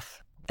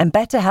stuff. And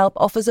BetterHelp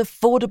offers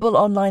affordable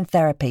online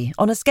therapy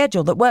on a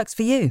schedule that works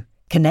for you.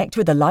 Connect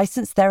with a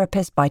licensed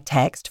therapist by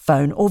text,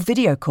 phone, or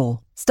video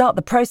call. Start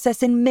the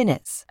process in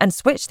minutes and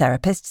switch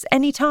therapists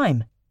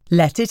anytime.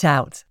 Let it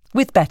out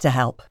with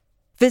BetterHelp.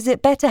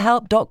 Visit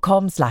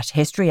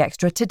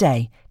betterhelp.com/historyextra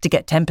today to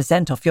get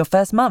 10% off your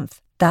first month.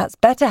 That's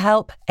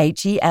BetterHelp,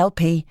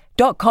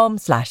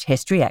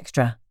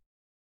 HELP.com/historyextra.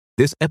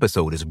 This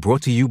episode is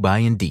brought to you by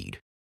Indeed.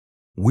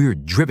 We're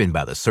driven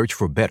by the search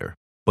for better,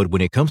 but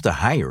when it comes to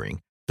hiring,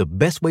 the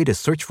best way to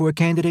search for a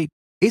candidate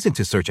isn't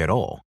to search at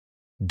all.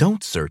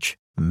 Don't search,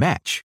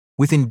 match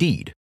with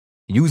Indeed.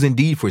 Use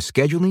Indeed for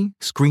scheduling,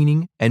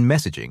 screening, and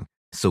messaging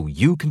so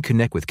you can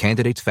connect with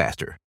candidates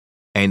faster.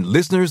 And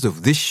listeners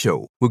of this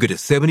show will get a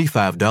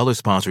 $75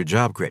 sponsored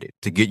job credit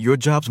to get your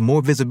jobs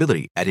more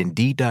visibility at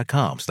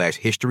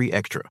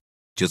Indeed.com/historyextra.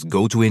 Just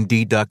go to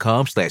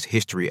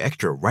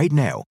Indeed.com/historyextra right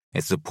now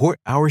and support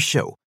our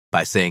show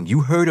by saying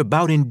you heard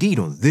about Indeed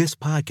on this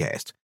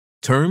podcast.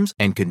 Terms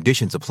and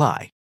conditions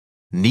apply.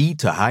 Need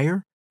to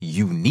hire?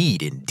 You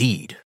need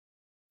Indeed.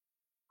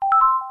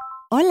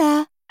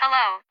 Hola.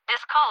 Hello,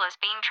 this call is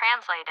being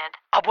translated.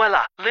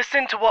 Abuela,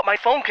 listen to what my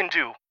phone can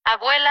do.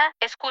 Abuela,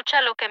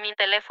 escucha lo que mi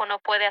teléfono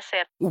puede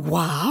hacer.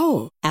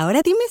 ¡Wow!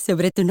 Ahora dime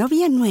sobre tu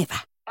novia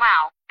nueva.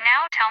 Wow,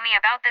 now tell me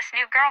about this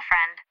new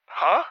girlfriend.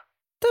 Huh?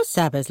 Tú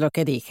sabes lo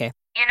que dije.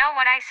 You know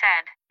what I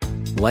said.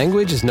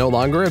 Language is no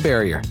longer a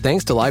barrier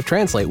thanks to Live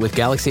Translate with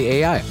Galaxy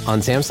AI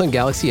on Samsung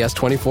Galaxy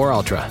S24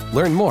 Ultra.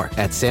 Learn more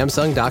at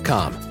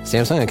Samsung.com.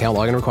 Samsung account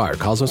login required.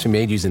 Calls must be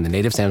made using the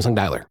native Samsung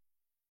dialer.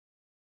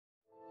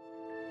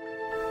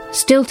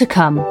 Still to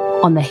come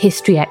on the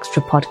History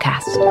Extra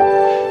podcast.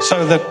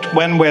 So that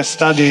when we're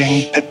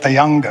studying Pitt the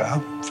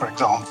Younger, for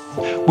example,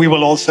 we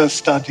will also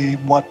study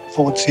what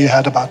thoughts he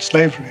had about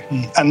slavery,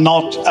 and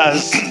not,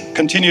 as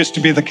continues to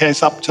be the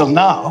case up till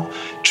now,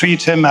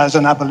 treat him as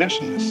an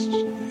abolitionist.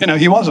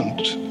 He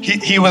wasn't.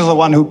 He was the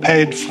one who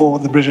paid for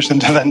the British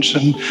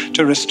intervention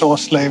to restore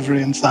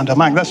slavery in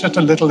Saint-Domingue. That's just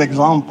a little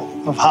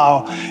example of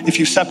how, if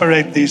you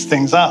separate these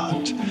things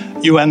out,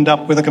 you end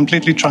up with a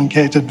completely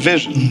truncated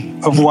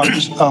vision of what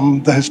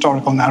the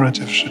historical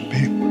narrative should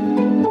be.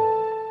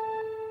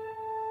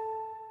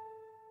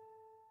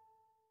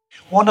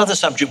 One other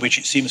subject which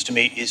it seems to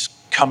me is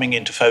coming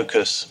into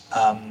focus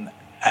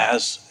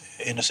as,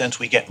 in a sense,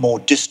 we get more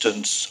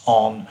distance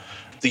on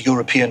the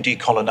European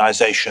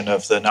decolonization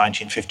of the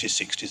 1950s,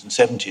 60s and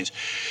 70s,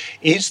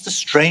 is the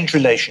strange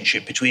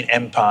relationship between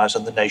empires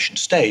and the nation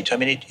state. I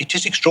mean, it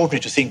is extraordinary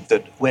to think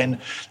that when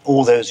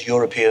all those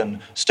European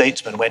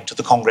statesmen went to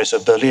the Congress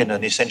of Berlin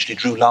and essentially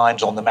drew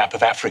lines on the map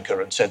of Africa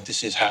and said,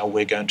 this is how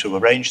we're going to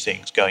arrange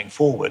things going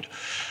forward,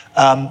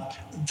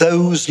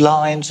 those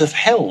lines have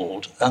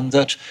held, and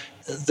that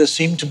there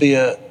seemed to be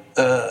an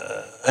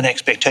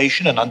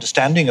expectation, an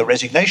understanding, a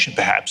resignation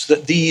perhaps,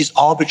 that these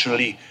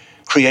arbitrarily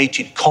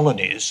created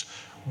colonies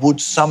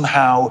would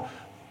somehow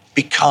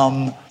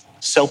become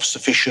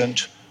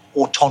self-sufficient,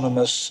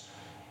 autonomous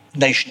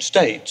nation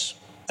states.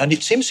 And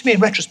it seems to me in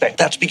retrospect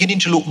that's beginning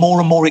to look more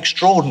and more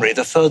extraordinary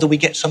the further we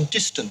get some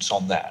distance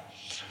on that.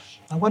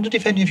 I wondered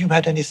if any of you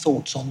had any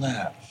thoughts on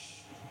that.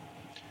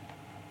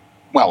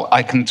 Well,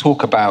 I can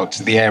talk about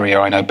the area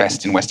I know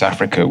best in West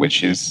Africa,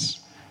 which is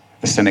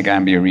the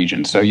Senegambia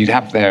region. So you'd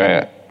have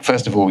there,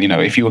 first of all,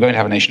 if you were going to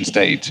have a nation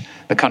state,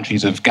 the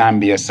countries of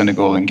Gambia,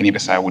 Senegal, and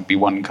Guinea-Bissau would be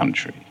one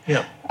country.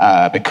 Yeah.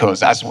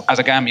 Because as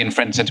a Gambian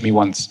friend said to me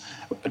once,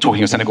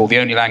 talking of Senegal, the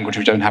only language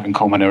we don't have in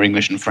common are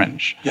English and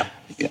French. Yeah.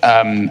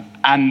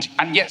 And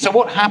yet, so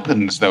what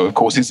happens, though, of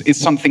course,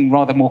 is something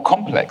rather more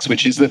complex,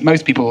 which is that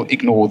most people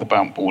ignore the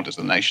borders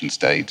of the nation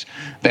state.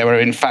 There are,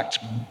 in fact,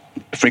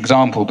 for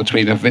example,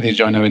 between a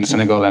village I know in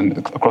Senegal and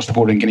across the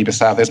border in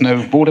Guinea-Bissau, there's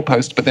no border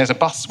post, but there's a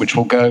bus which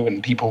will go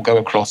and people go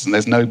across, and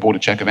there's no border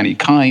check of any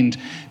kind.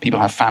 People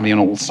have family on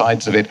all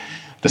sides of it.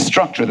 The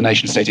structure of the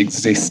nation-state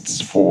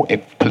exists for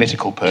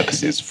political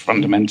purposes,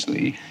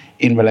 fundamentally,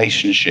 in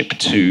relationship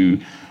to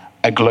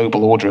a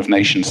global order of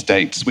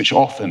nation-states, which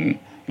often,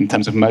 in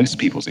terms of most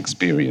people's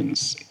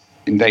experience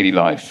in daily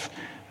life,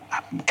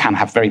 can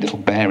have very little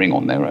bearing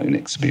on their own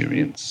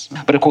experience.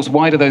 But of course,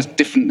 why do those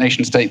different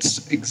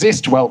nation-states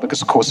exist? Well,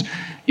 because of course,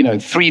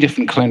 3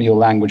 different colonial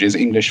languages,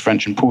 English,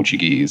 French and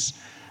Portuguese,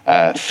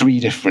 3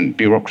 different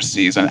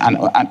bureaucracies,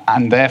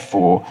 and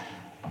therefore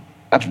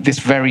this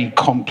very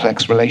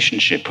complex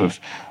relationship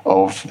of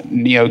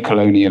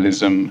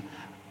neocolonialism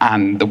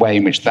and the way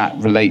in which that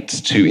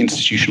relates to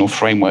institutional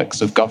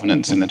frameworks of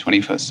governance in the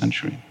 21st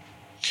century.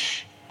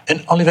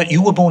 And Oliver,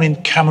 you were born in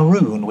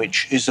Cameroon,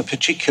 which is a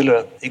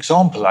particular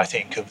example, I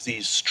think, of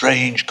these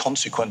strange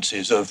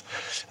consequences of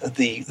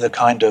the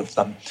kind of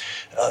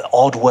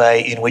odd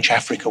way in which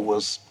Africa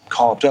was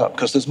carved up,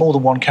 because there's more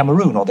than one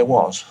Cameroon, or there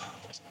was.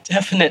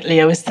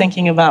 Definitely. I was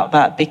thinking about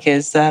that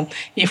because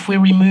if we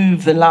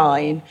remove the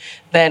line,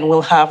 then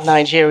we'll have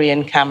Nigeria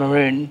and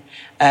Cameroon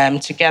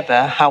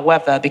together.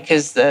 However,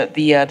 because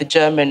the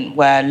German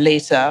were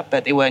later,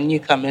 but they were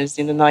newcomers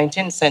in the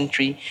 19th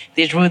century,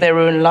 they drew their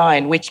own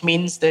line, which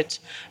means that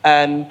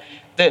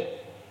that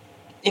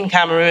in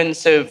Cameroon,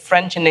 so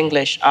French and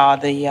English are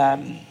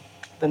the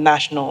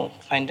national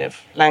kind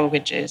of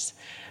languages,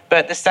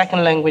 but the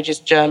second language is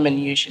German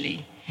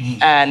usually.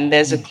 And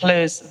there's a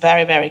close,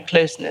 very, very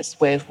closeness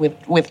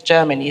with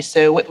Germany.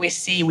 So what we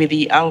see with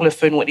the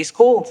Anglophone, what is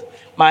called,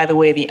 by the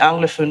way, the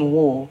Anglophone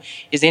War,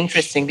 is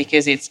interesting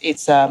because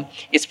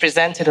it's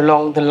presented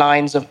along the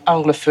lines of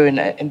Anglophone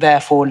and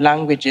therefore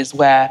languages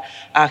where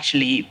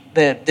actually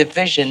the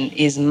division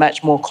is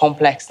much more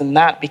complex than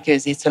that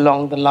because it's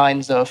along the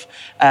lines of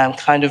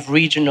kind of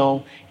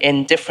regional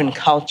in different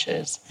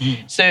cultures.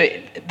 So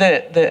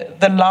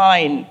the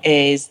line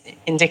is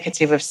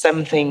indicative of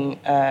something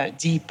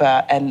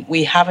deeper, and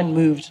we haven't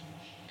moved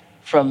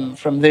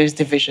from those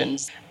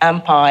divisions.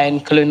 Empire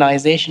and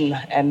colonization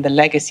and the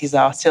legacies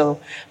are still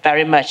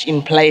very much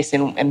in place,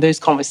 and those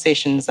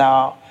conversations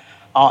are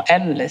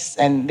endless,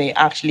 and they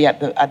actually at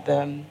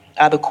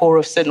the core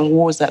of certain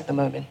wars at the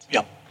moment.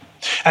 Yeah.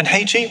 And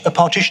Haiti, a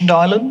partitioned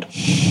island?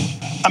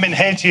 I mean,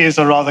 Haiti is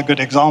a rather good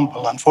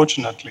example,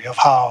 unfortunately, of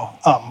how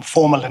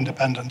formal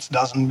independence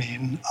doesn't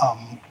mean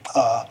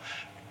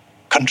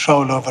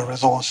control over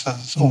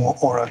resources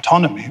or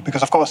autonomy.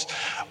 Because, of course,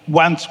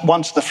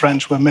 once the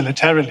French were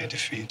militarily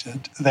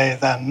defeated, they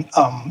then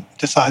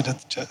decided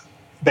to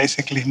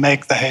basically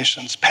make the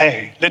Haitians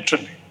pay,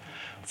 literally,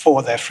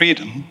 for their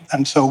freedom.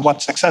 And so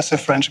what successive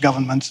French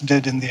governments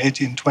did in the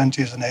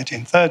 1820s and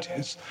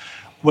 1830s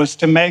was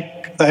to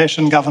make the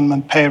Haitian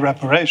government pay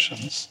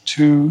reparations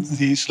to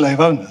the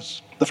slave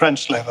owners, the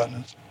French slave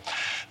owners.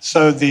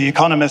 So the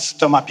economist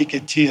Thomas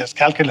Piketty has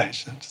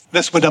calculated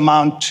this would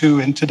amount to,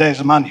 in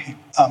today's money,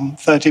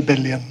 30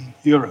 billion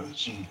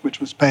euros,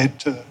 which was paid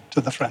to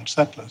the French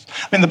settlers.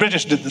 I mean, the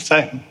British did the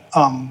same.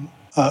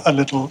 a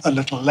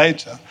little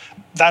later.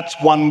 That's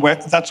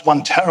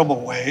one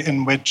terrible way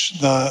in which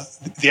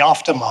the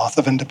aftermath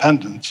of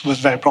independence was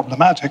very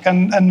problematic,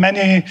 and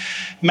many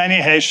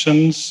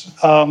Haitians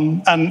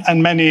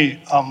and many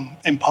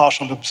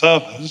impartial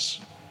observers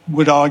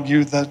would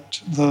argue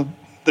that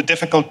the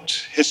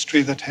difficult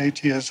history that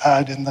Haiti has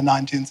had in the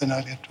 19th and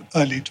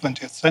early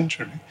 20th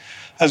century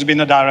has been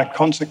a direct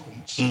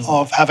consequence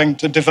of having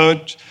to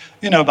devote,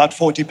 about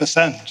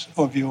 40%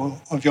 of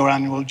your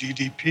annual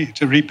GDP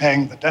to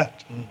repaying the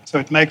debt. So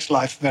it makes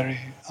life very,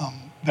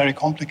 very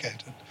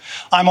complicated.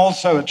 I'm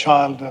also a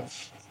child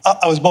of.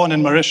 I was born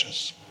in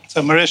Mauritius.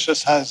 So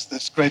Mauritius has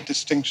this great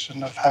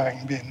distinction of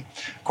having been,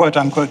 quote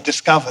unquote,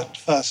 discovered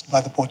first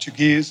by the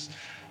Portuguese,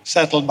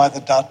 settled by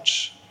the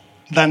Dutch,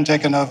 then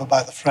taken over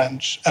by the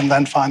French, and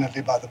then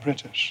finally by the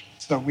British.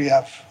 So we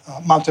have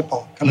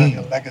multiple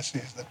colonial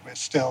legacies that we're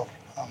still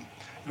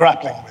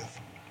grappling with.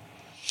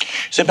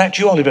 So back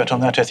to you, Olivette, on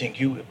that. I think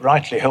you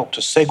rightly helped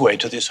to segue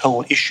to this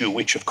whole issue,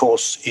 which of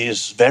course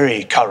is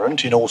very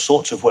current in all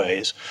sorts of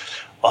ways,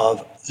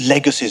 of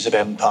legacies of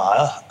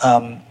empire.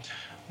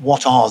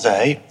 What are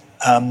they?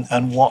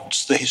 And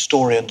what's the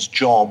historian's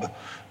job,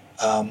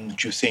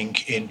 do you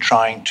think, in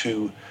trying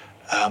to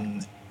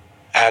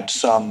add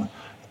some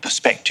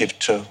perspective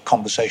to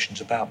conversations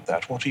about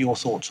that? What are your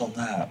thoughts on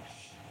that?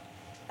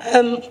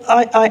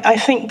 I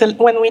think that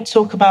when we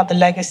talk about the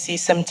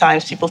legacies,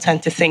 sometimes people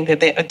tend to think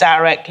that they are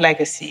direct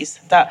legacies,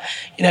 that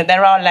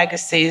there are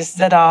legacies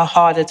that are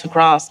harder to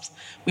grasp.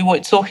 We were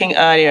talking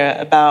earlier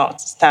about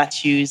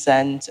statues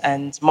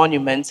and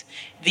monuments.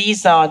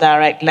 These are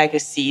direct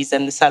legacies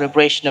and the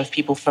celebration of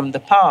people from the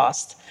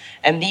past.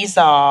 And these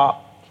are,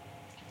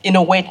 in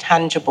a way,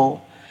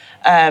 tangible.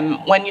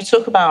 When you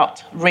talk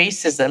about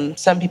racism,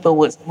 some people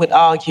would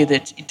argue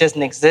that it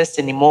doesn't exist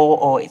anymore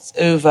or it's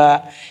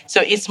over.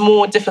 So it's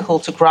more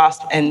difficult to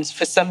grasp. And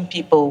for some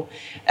people,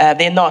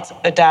 they're not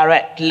a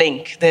direct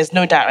link. There's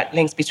no direct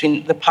links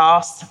between the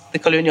past, the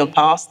colonial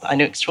past. I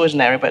know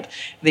extraordinary, but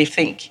they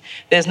think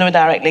there's no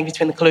direct link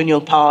between the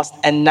colonial past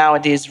and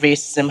nowadays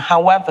racism.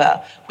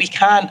 However, we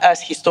can,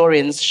 as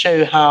historians,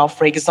 show how,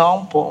 for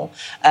example,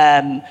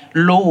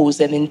 laws,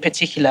 and in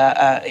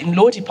particular in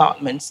law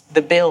departments,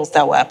 the bills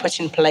that were put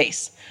in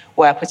place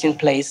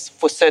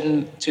for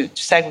to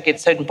segregate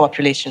certain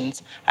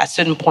populations at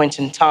certain point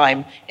in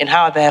time, and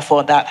how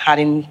therefore that had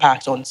an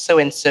impact on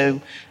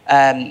so-and-so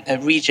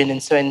region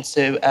and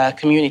so-and-so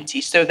community.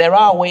 So there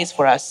are ways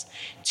for us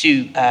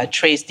to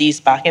trace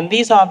these back, and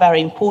these are very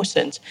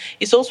important.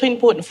 It's also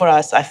important for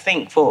us, I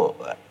think, for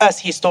us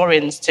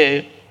historians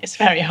to, it's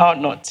very hard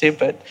not to,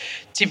 but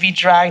to be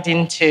dragged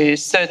into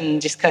certain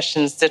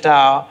discussions that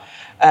are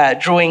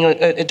drawing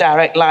a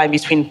direct line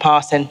between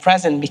past and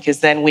present, because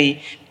then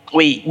we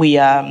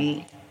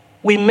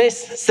miss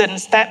certain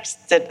steps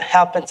that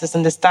help us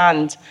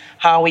understand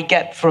how we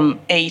get from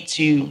A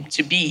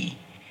to B.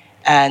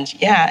 And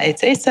yeah,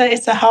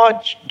 it's a hard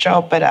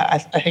job, but I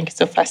think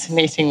it's a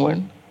fascinating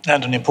one.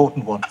 And an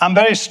important one. I'm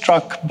very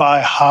struck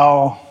by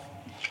how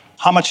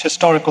much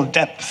historical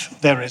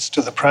depth there is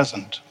to the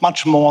present,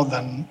 much more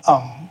than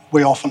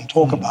we often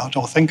talk about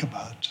or think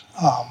about.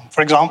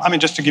 For example,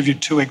 just to give you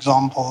two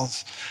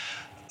examples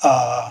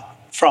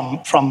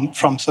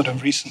from sort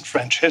of recent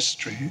French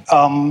history,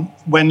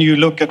 when you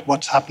look at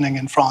what's happening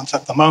in France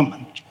at the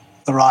moment,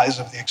 the rise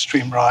of the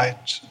extreme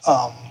right,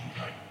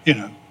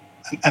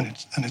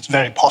 and it's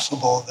very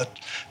possible that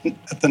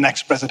at the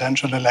next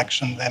presidential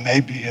election there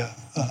may be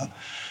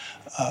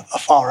a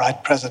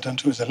far-right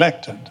president who's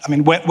elected.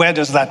 Where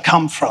does that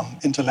come from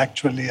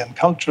intellectually and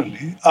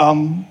culturally?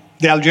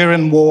 The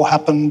Algerian War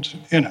happened,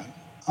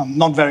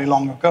 not very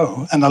long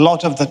ago, and a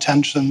lot of the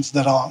tensions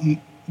that are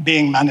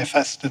being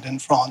manifested in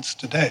France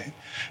today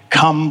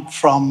come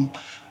from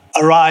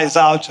a rise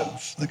out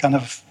of the kind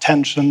of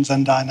tensions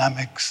and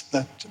dynamics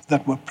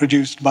that were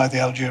produced by the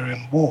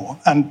Algerian War.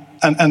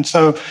 And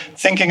so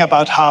thinking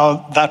about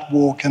how that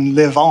war can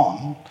live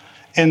on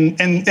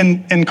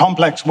in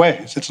complex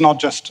ways. It's not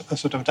just a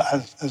sort of,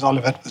 as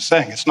Olivette was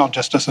saying, it's not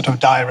just a sort of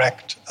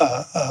direct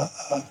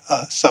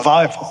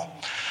survival.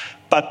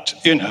 But,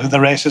 the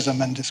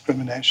racism and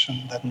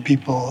discrimination that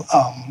people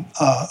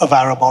of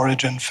Arab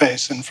origin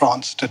face in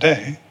France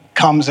today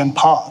comes in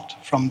part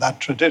from that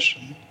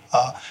tradition.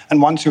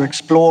 And once you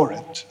explore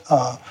it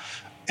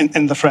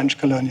in the French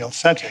colonial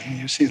setting,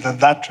 you see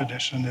that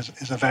tradition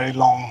is a very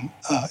long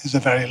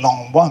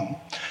one.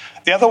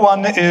 The other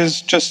one is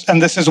just,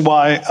 and this is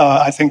why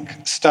I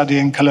think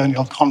studying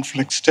colonial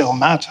conflict still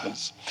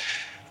matters.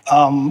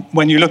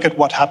 When you look at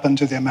what happened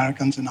to the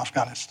Americans in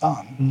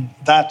Afghanistan,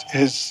 that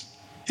is,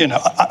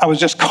 I was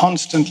just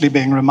constantly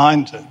being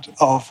reminded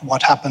of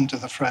what happened to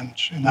the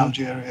French in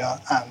Algeria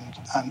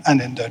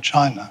and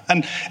Indochina.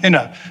 And,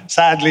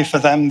 sadly for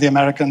them, the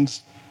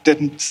Americans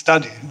didn't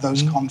study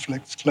those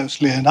conflicts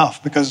closely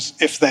enough, because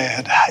if they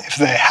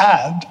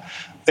had,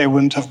 they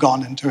wouldn't have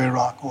gone into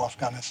Iraq or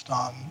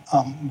Afghanistan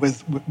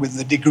with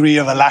the degree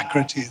of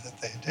alacrity that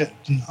they did.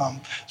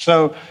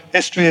 So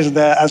history is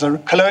there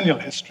colonial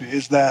history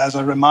is there as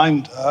a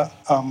reminder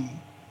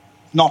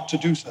not to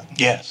do so.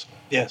 Yes.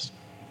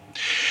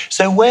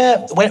 So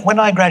when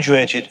I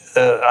graduated,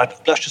 I'd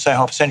blush to say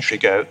half a century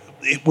ago,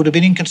 it would have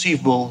been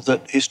inconceivable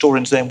that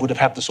historians then would have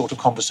had the sort of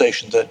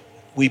conversation that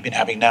we've been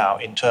having now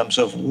in terms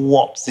of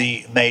what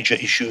the major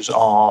issues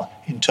are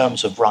in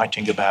terms of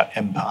writing about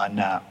empire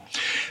now.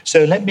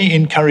 So let me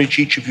encourage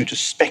each of you to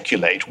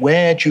speculate.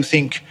 Where do you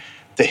think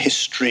the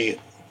history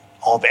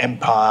of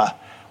empire,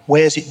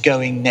 where's it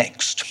going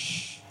next?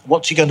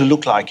 What's it going to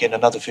look like in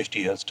another 50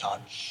 years'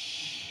 time?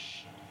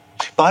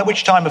 By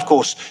which time, of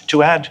course,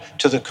 to add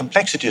to the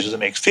complexities of the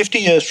mix, 50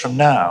 years from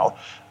now,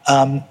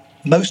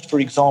 most, for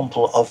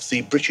example, of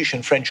the British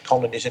and French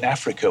colonies in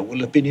Africa will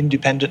have been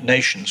independent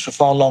nations for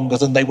far longer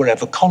than they were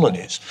ever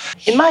colonies.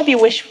 It might be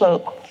wishful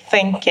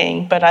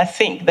thinking, but I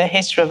think the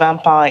history of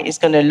empire is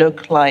going to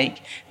look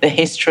like the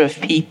history of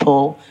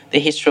people, the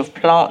history of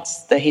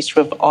plants, the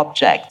history of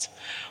objects,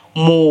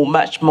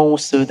 much more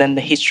so than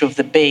the history of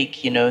the big,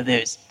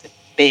 those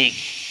big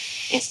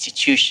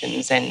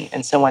institutions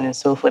and so on and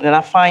so forth. And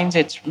I find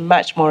it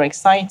much more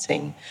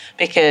exciting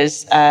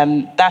because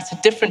that's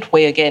a different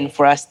way, again,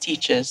 for us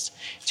teachers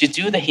to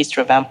do the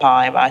history of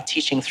empire by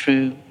teaching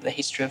through the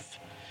history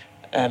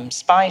of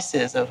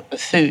spices, of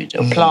food,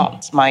 of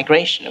plants,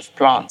 migration of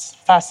plants.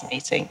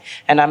 Fascinating.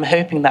 And I'm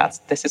hoping that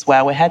this is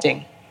where we're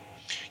heading.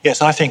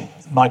 Yes, I think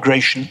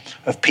migration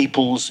of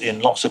peoples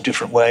in lots of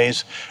different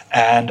ways,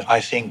 and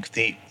I think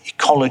the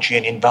ecology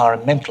and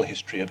environmental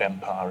history of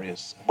empire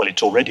is, well,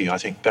 it's already, I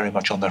think, very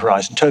much on the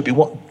horizon. Toby,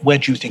 where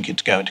do you think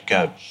it's going to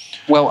go?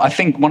 Well, I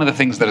think one of the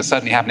things that has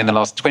certainly happened in the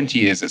last 20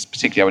 years, is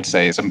particularly, I would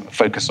say, is a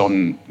focus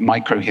on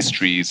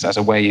microhistories as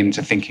a way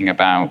into thinking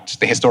about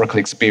the historical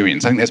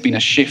experience. I think there's been a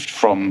shift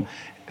from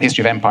the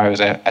history of empire as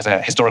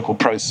a historical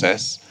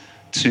process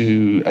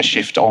to a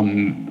shift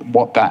on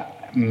what that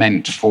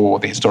meant for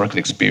the historical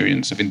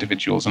experience of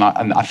individuals, and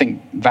I think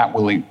that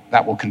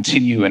will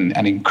continue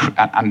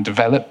and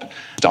develop.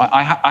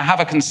 I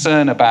have a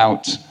concern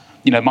about,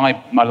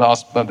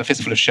 the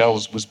Fistful of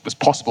Shells was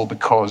possible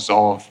because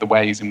of the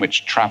ways in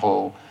which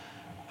travel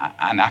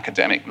and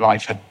academic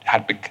life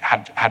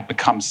had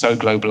become so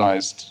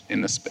globalized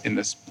in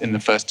the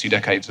first 2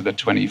 decades of the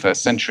 21st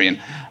century,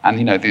 and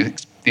the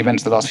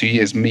events of the last few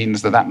years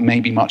means that may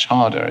be much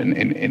harder,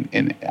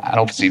 and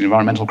obviously the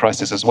environmental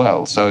crisis as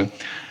well. So.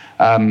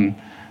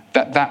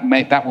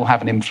 That will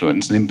have an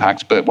influence and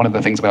impact, but one of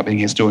the things about being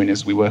a historian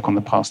is we work on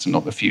the past and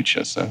not the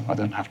future, so I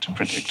don't have to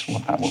predict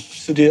what that will be.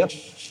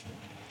 Sudhir?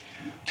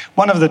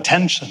 One of the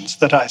tensions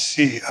that I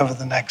see over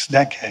the next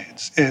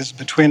decades is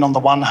between, on the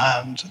one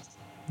hand,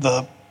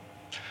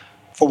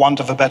 for want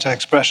of a better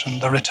expression,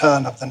 the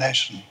return of the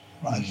nation.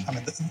 Right? I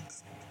mean,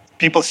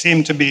 people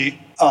seem to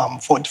be,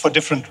 for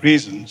different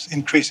reasons,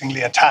 increasingly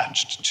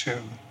attached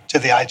to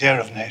the idea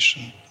of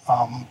nation.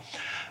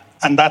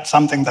 And that's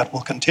something that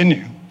will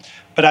continue.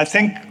 But I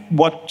think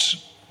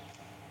what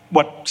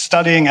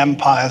studying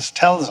empires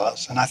tells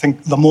us, and I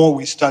think the more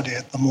we study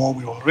it, the more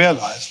we will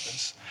realize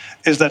this,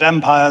 is that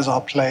empires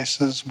are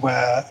places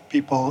where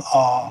people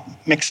are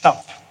mixed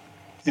up.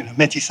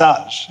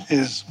 Métissage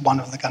is one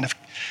of the kind of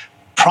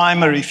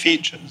primary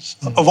features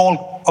of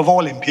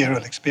all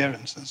imperial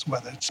experiences,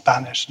 whether it's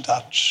Spanish,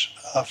 Dutch,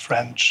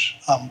 French,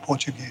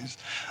 Portuguese.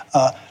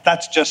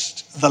 That's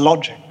just the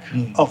logic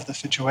of the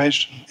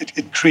situation.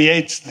 It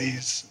creates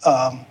these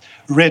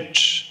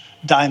rich,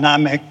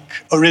 dynamic,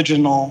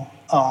 original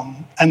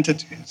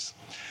entities.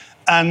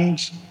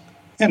 And,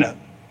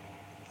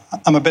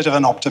 I'm a bit of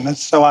an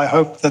optimist, so I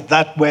hope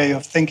that way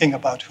of thinking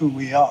about who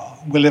we are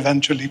will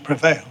eventually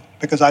prevail,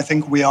 because I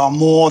think we are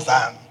more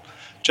than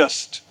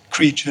just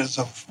creatures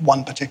of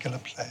one particular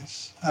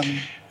place.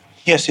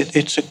 Yes,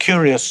 it's a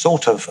curious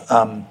sort of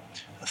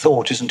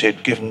thought, isn't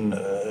it, given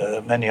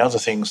many other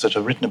things that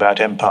are written about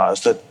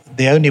empires, that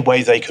the only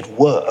way they could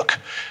work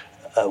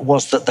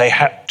was that they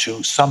had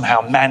to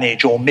somehow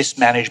manage or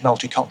mismanage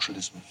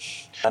multiculturalism.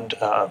 And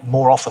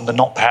more often than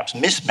not, perhaps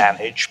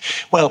mismanage.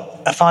 Well,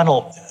 a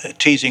final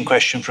teasing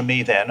question from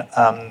me then.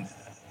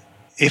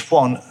 If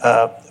one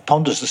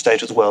ponders the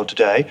state of the world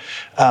today,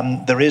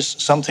 there is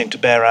something to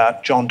bear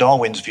out John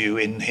Darwin's view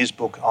in his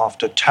book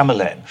After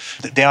Tamerlane.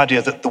 The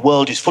idea that the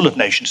world is full of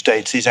nation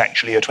states is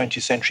actually a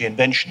 20th century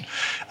invention,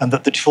 and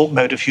that the default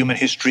mode of human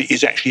history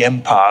is actually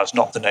empires,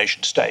 not the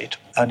nation state.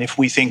 And if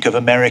we think of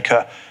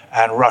America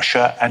and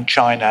Russia and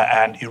China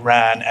and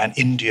Iran and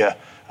India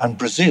and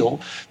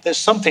Brazil, there's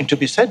something to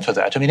be said for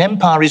that. I mean,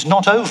 empire is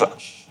not over,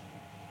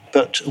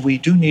 but we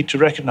do need to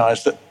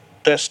recognize that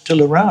they're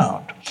still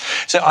around.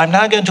 So I'm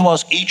now going to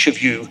ask each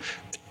of you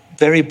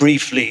very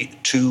briefly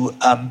to,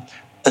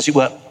 as it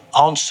were,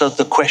 answer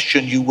the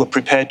question you were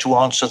prepared to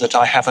answer that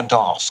I haven't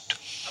asked.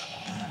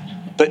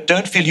 But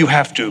don't feel you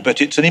have to, but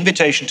it's an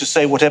invitation to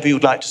say whatever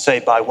you'd like to say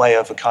by way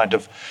of a kind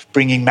of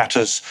bringing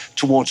matters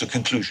towards a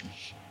conclusion.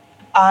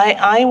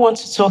 I want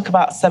to talk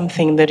about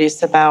something that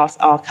is about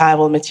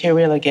archival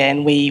material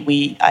again.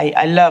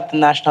 I love the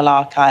National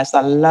Archives, I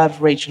love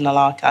regional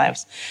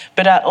archives,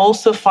 but I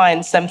also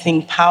find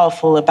something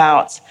powerful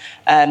about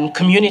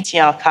community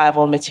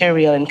archival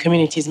material and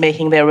communities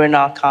making their own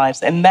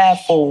archives, and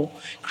therefore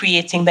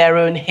creating their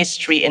own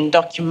history and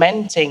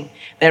documenting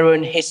their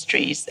own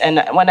histories. And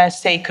when I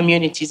say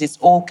communities, it's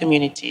all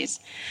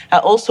communities. I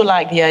also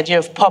like the idea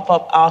of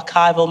pop-up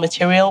archival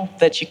material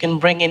that you can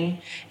bring in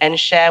and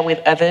share with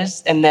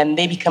others, and then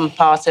they become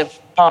parcel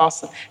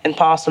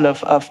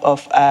of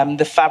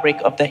the fabric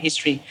of the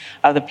history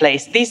of the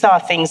place. These are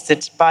things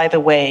that, by the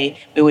way,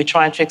 we were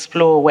trying to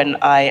explore when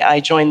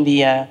I joined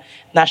the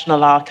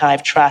National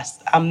Archive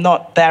Trust. I'm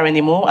not there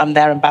anymore, I'm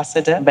their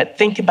ambassador, but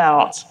think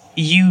about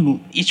you,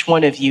 each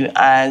one of you,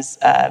 as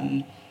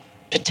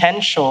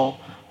potential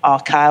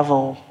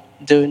archival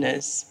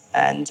donors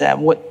and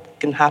what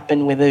can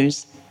happen with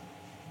those.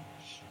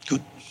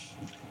 Good.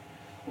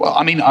 Well,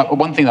 I mean,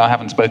 one thing that I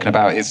haven't spoken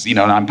about is, and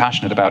I'm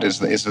passionate about, is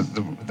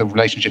the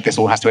relationship this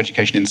all has to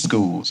education in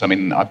schools. I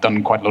mean, I've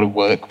done quite a lot of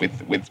work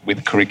with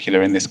curricula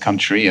in this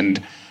country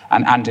and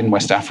in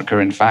West Africa,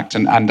 in fact,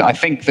 and I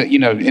think that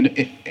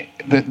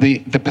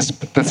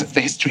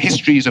the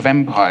histories of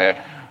empire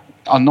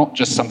are not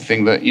just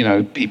something that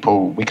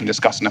we can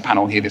discuss in a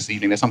panel here this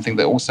evening. They're something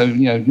that also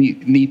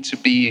need to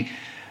be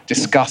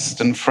discussed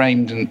and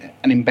framed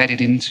and embedded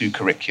into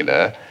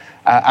curricula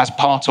as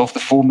part of the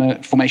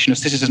formation of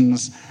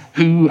citizens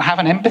who have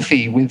an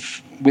empathy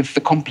with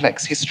the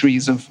complex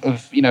histories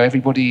of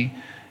everybody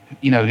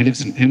who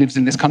lives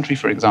in this country,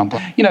 for example.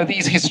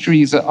 These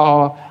histories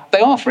are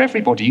for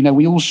everybody.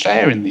 We all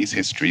share in these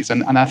histories,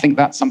 and I think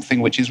that's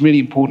something which is really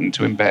important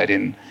to embed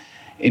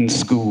in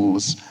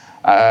schools.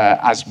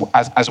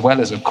 As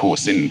well as, of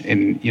course,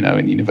 in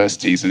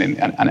universities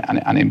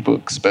and in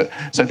books. But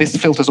so this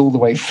filters all the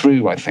way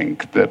through, I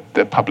think,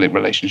 the public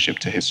relationship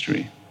to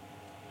history.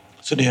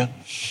 Sudhir.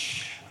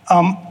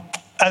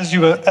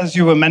 As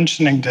you were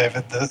mentioning,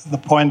 David,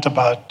 the point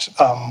about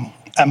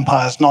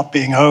empires not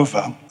being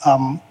over,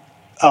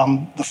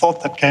 the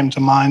thought that came to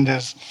mind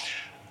is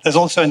there's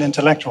also an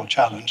intellectual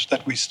challenge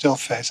that we still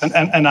face.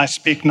 And I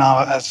speak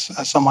now as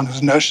someone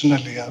who's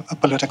notionally a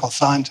political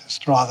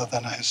scientist rather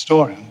than a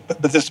historian.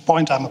 But this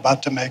point I'm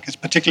about to make is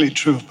particularly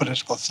true of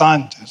political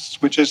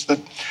scientists, which is that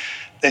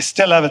they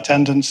still have a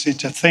tendency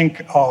to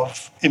think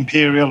of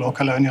imperial or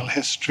colonial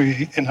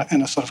history in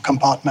a sort of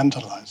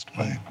compartmentalized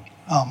way.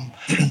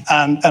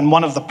 And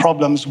one of the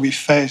problems we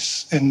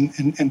face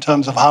in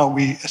terms of how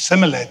we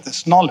assimilate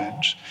this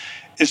knowledge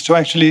is to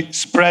actually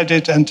spread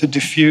it and to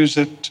diffuse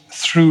it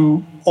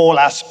through all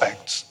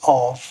aspects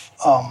of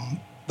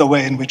the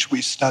way in which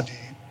we study,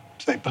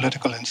 say,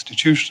 political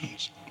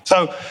institutions.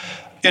 So,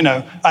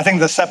 I think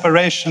the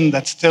separation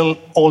that still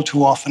all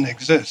too often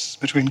exists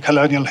between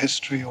colonial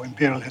history or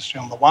imperial history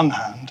on the one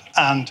hand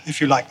and, if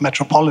you like,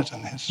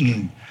 metropolitan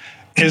history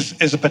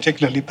is a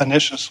particularly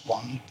pernicious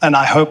one. And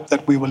I hope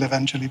that we will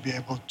eventually be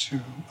able to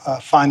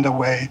find a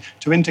way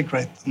to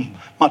integrate them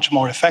much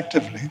more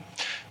effectively,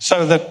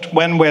 so that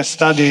when we're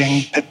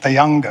studying Pitt the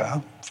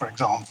Younger, for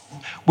example,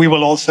 we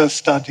will also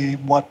study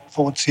what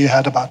thoughts he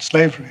had about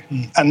slavery,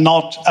 and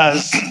not,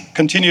 as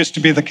continues to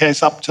be the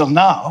case up till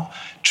now,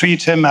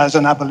 treat him as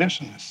an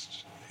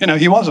abolitionist.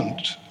 He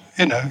wasn't.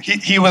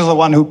 He was the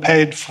one who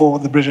paid for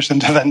the British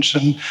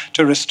intervention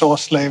to restore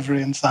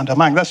slavery in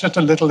Saint-Domingue. That's just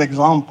a little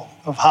example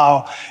of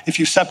how, if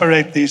you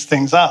separate these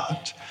things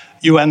out,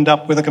 you end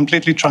up with a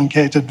completely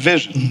truncated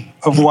vision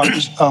of what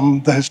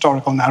the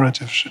historical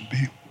narrative should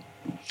be.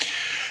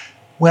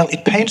 Well,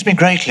 it pains me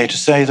greatly to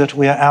say that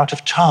we are out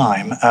of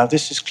time.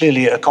 This is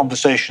clearly a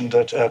conversation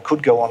that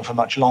could go on for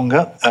much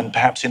longer, and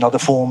perhaps in other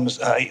forms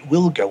it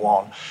will go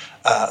on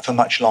for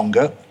much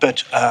longer.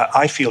 But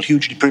I feel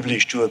hugely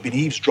privileged to have been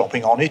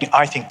eavesdropping on it.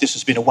 I think this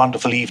has been a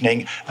wonderful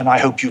evening, and I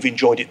hope you've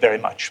enjoyed it very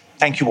much.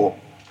 Thank you all.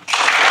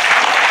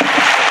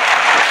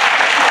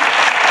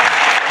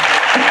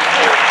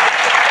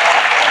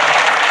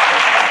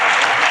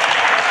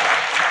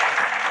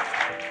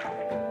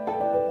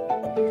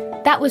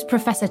 That was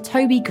Professor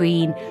Toby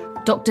Green,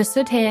 Dr.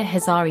 Sudhir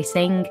Hazari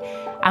Singh,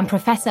 and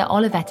Professor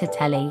Olivetta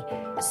Telly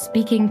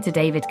speaking to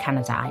David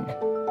Cannadine.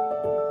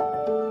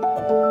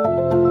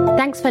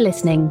 Thanks for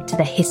listening to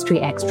the History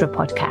Extra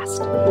podcast.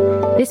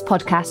 This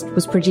podcast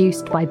was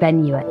produced by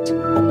Ben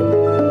Hewitt.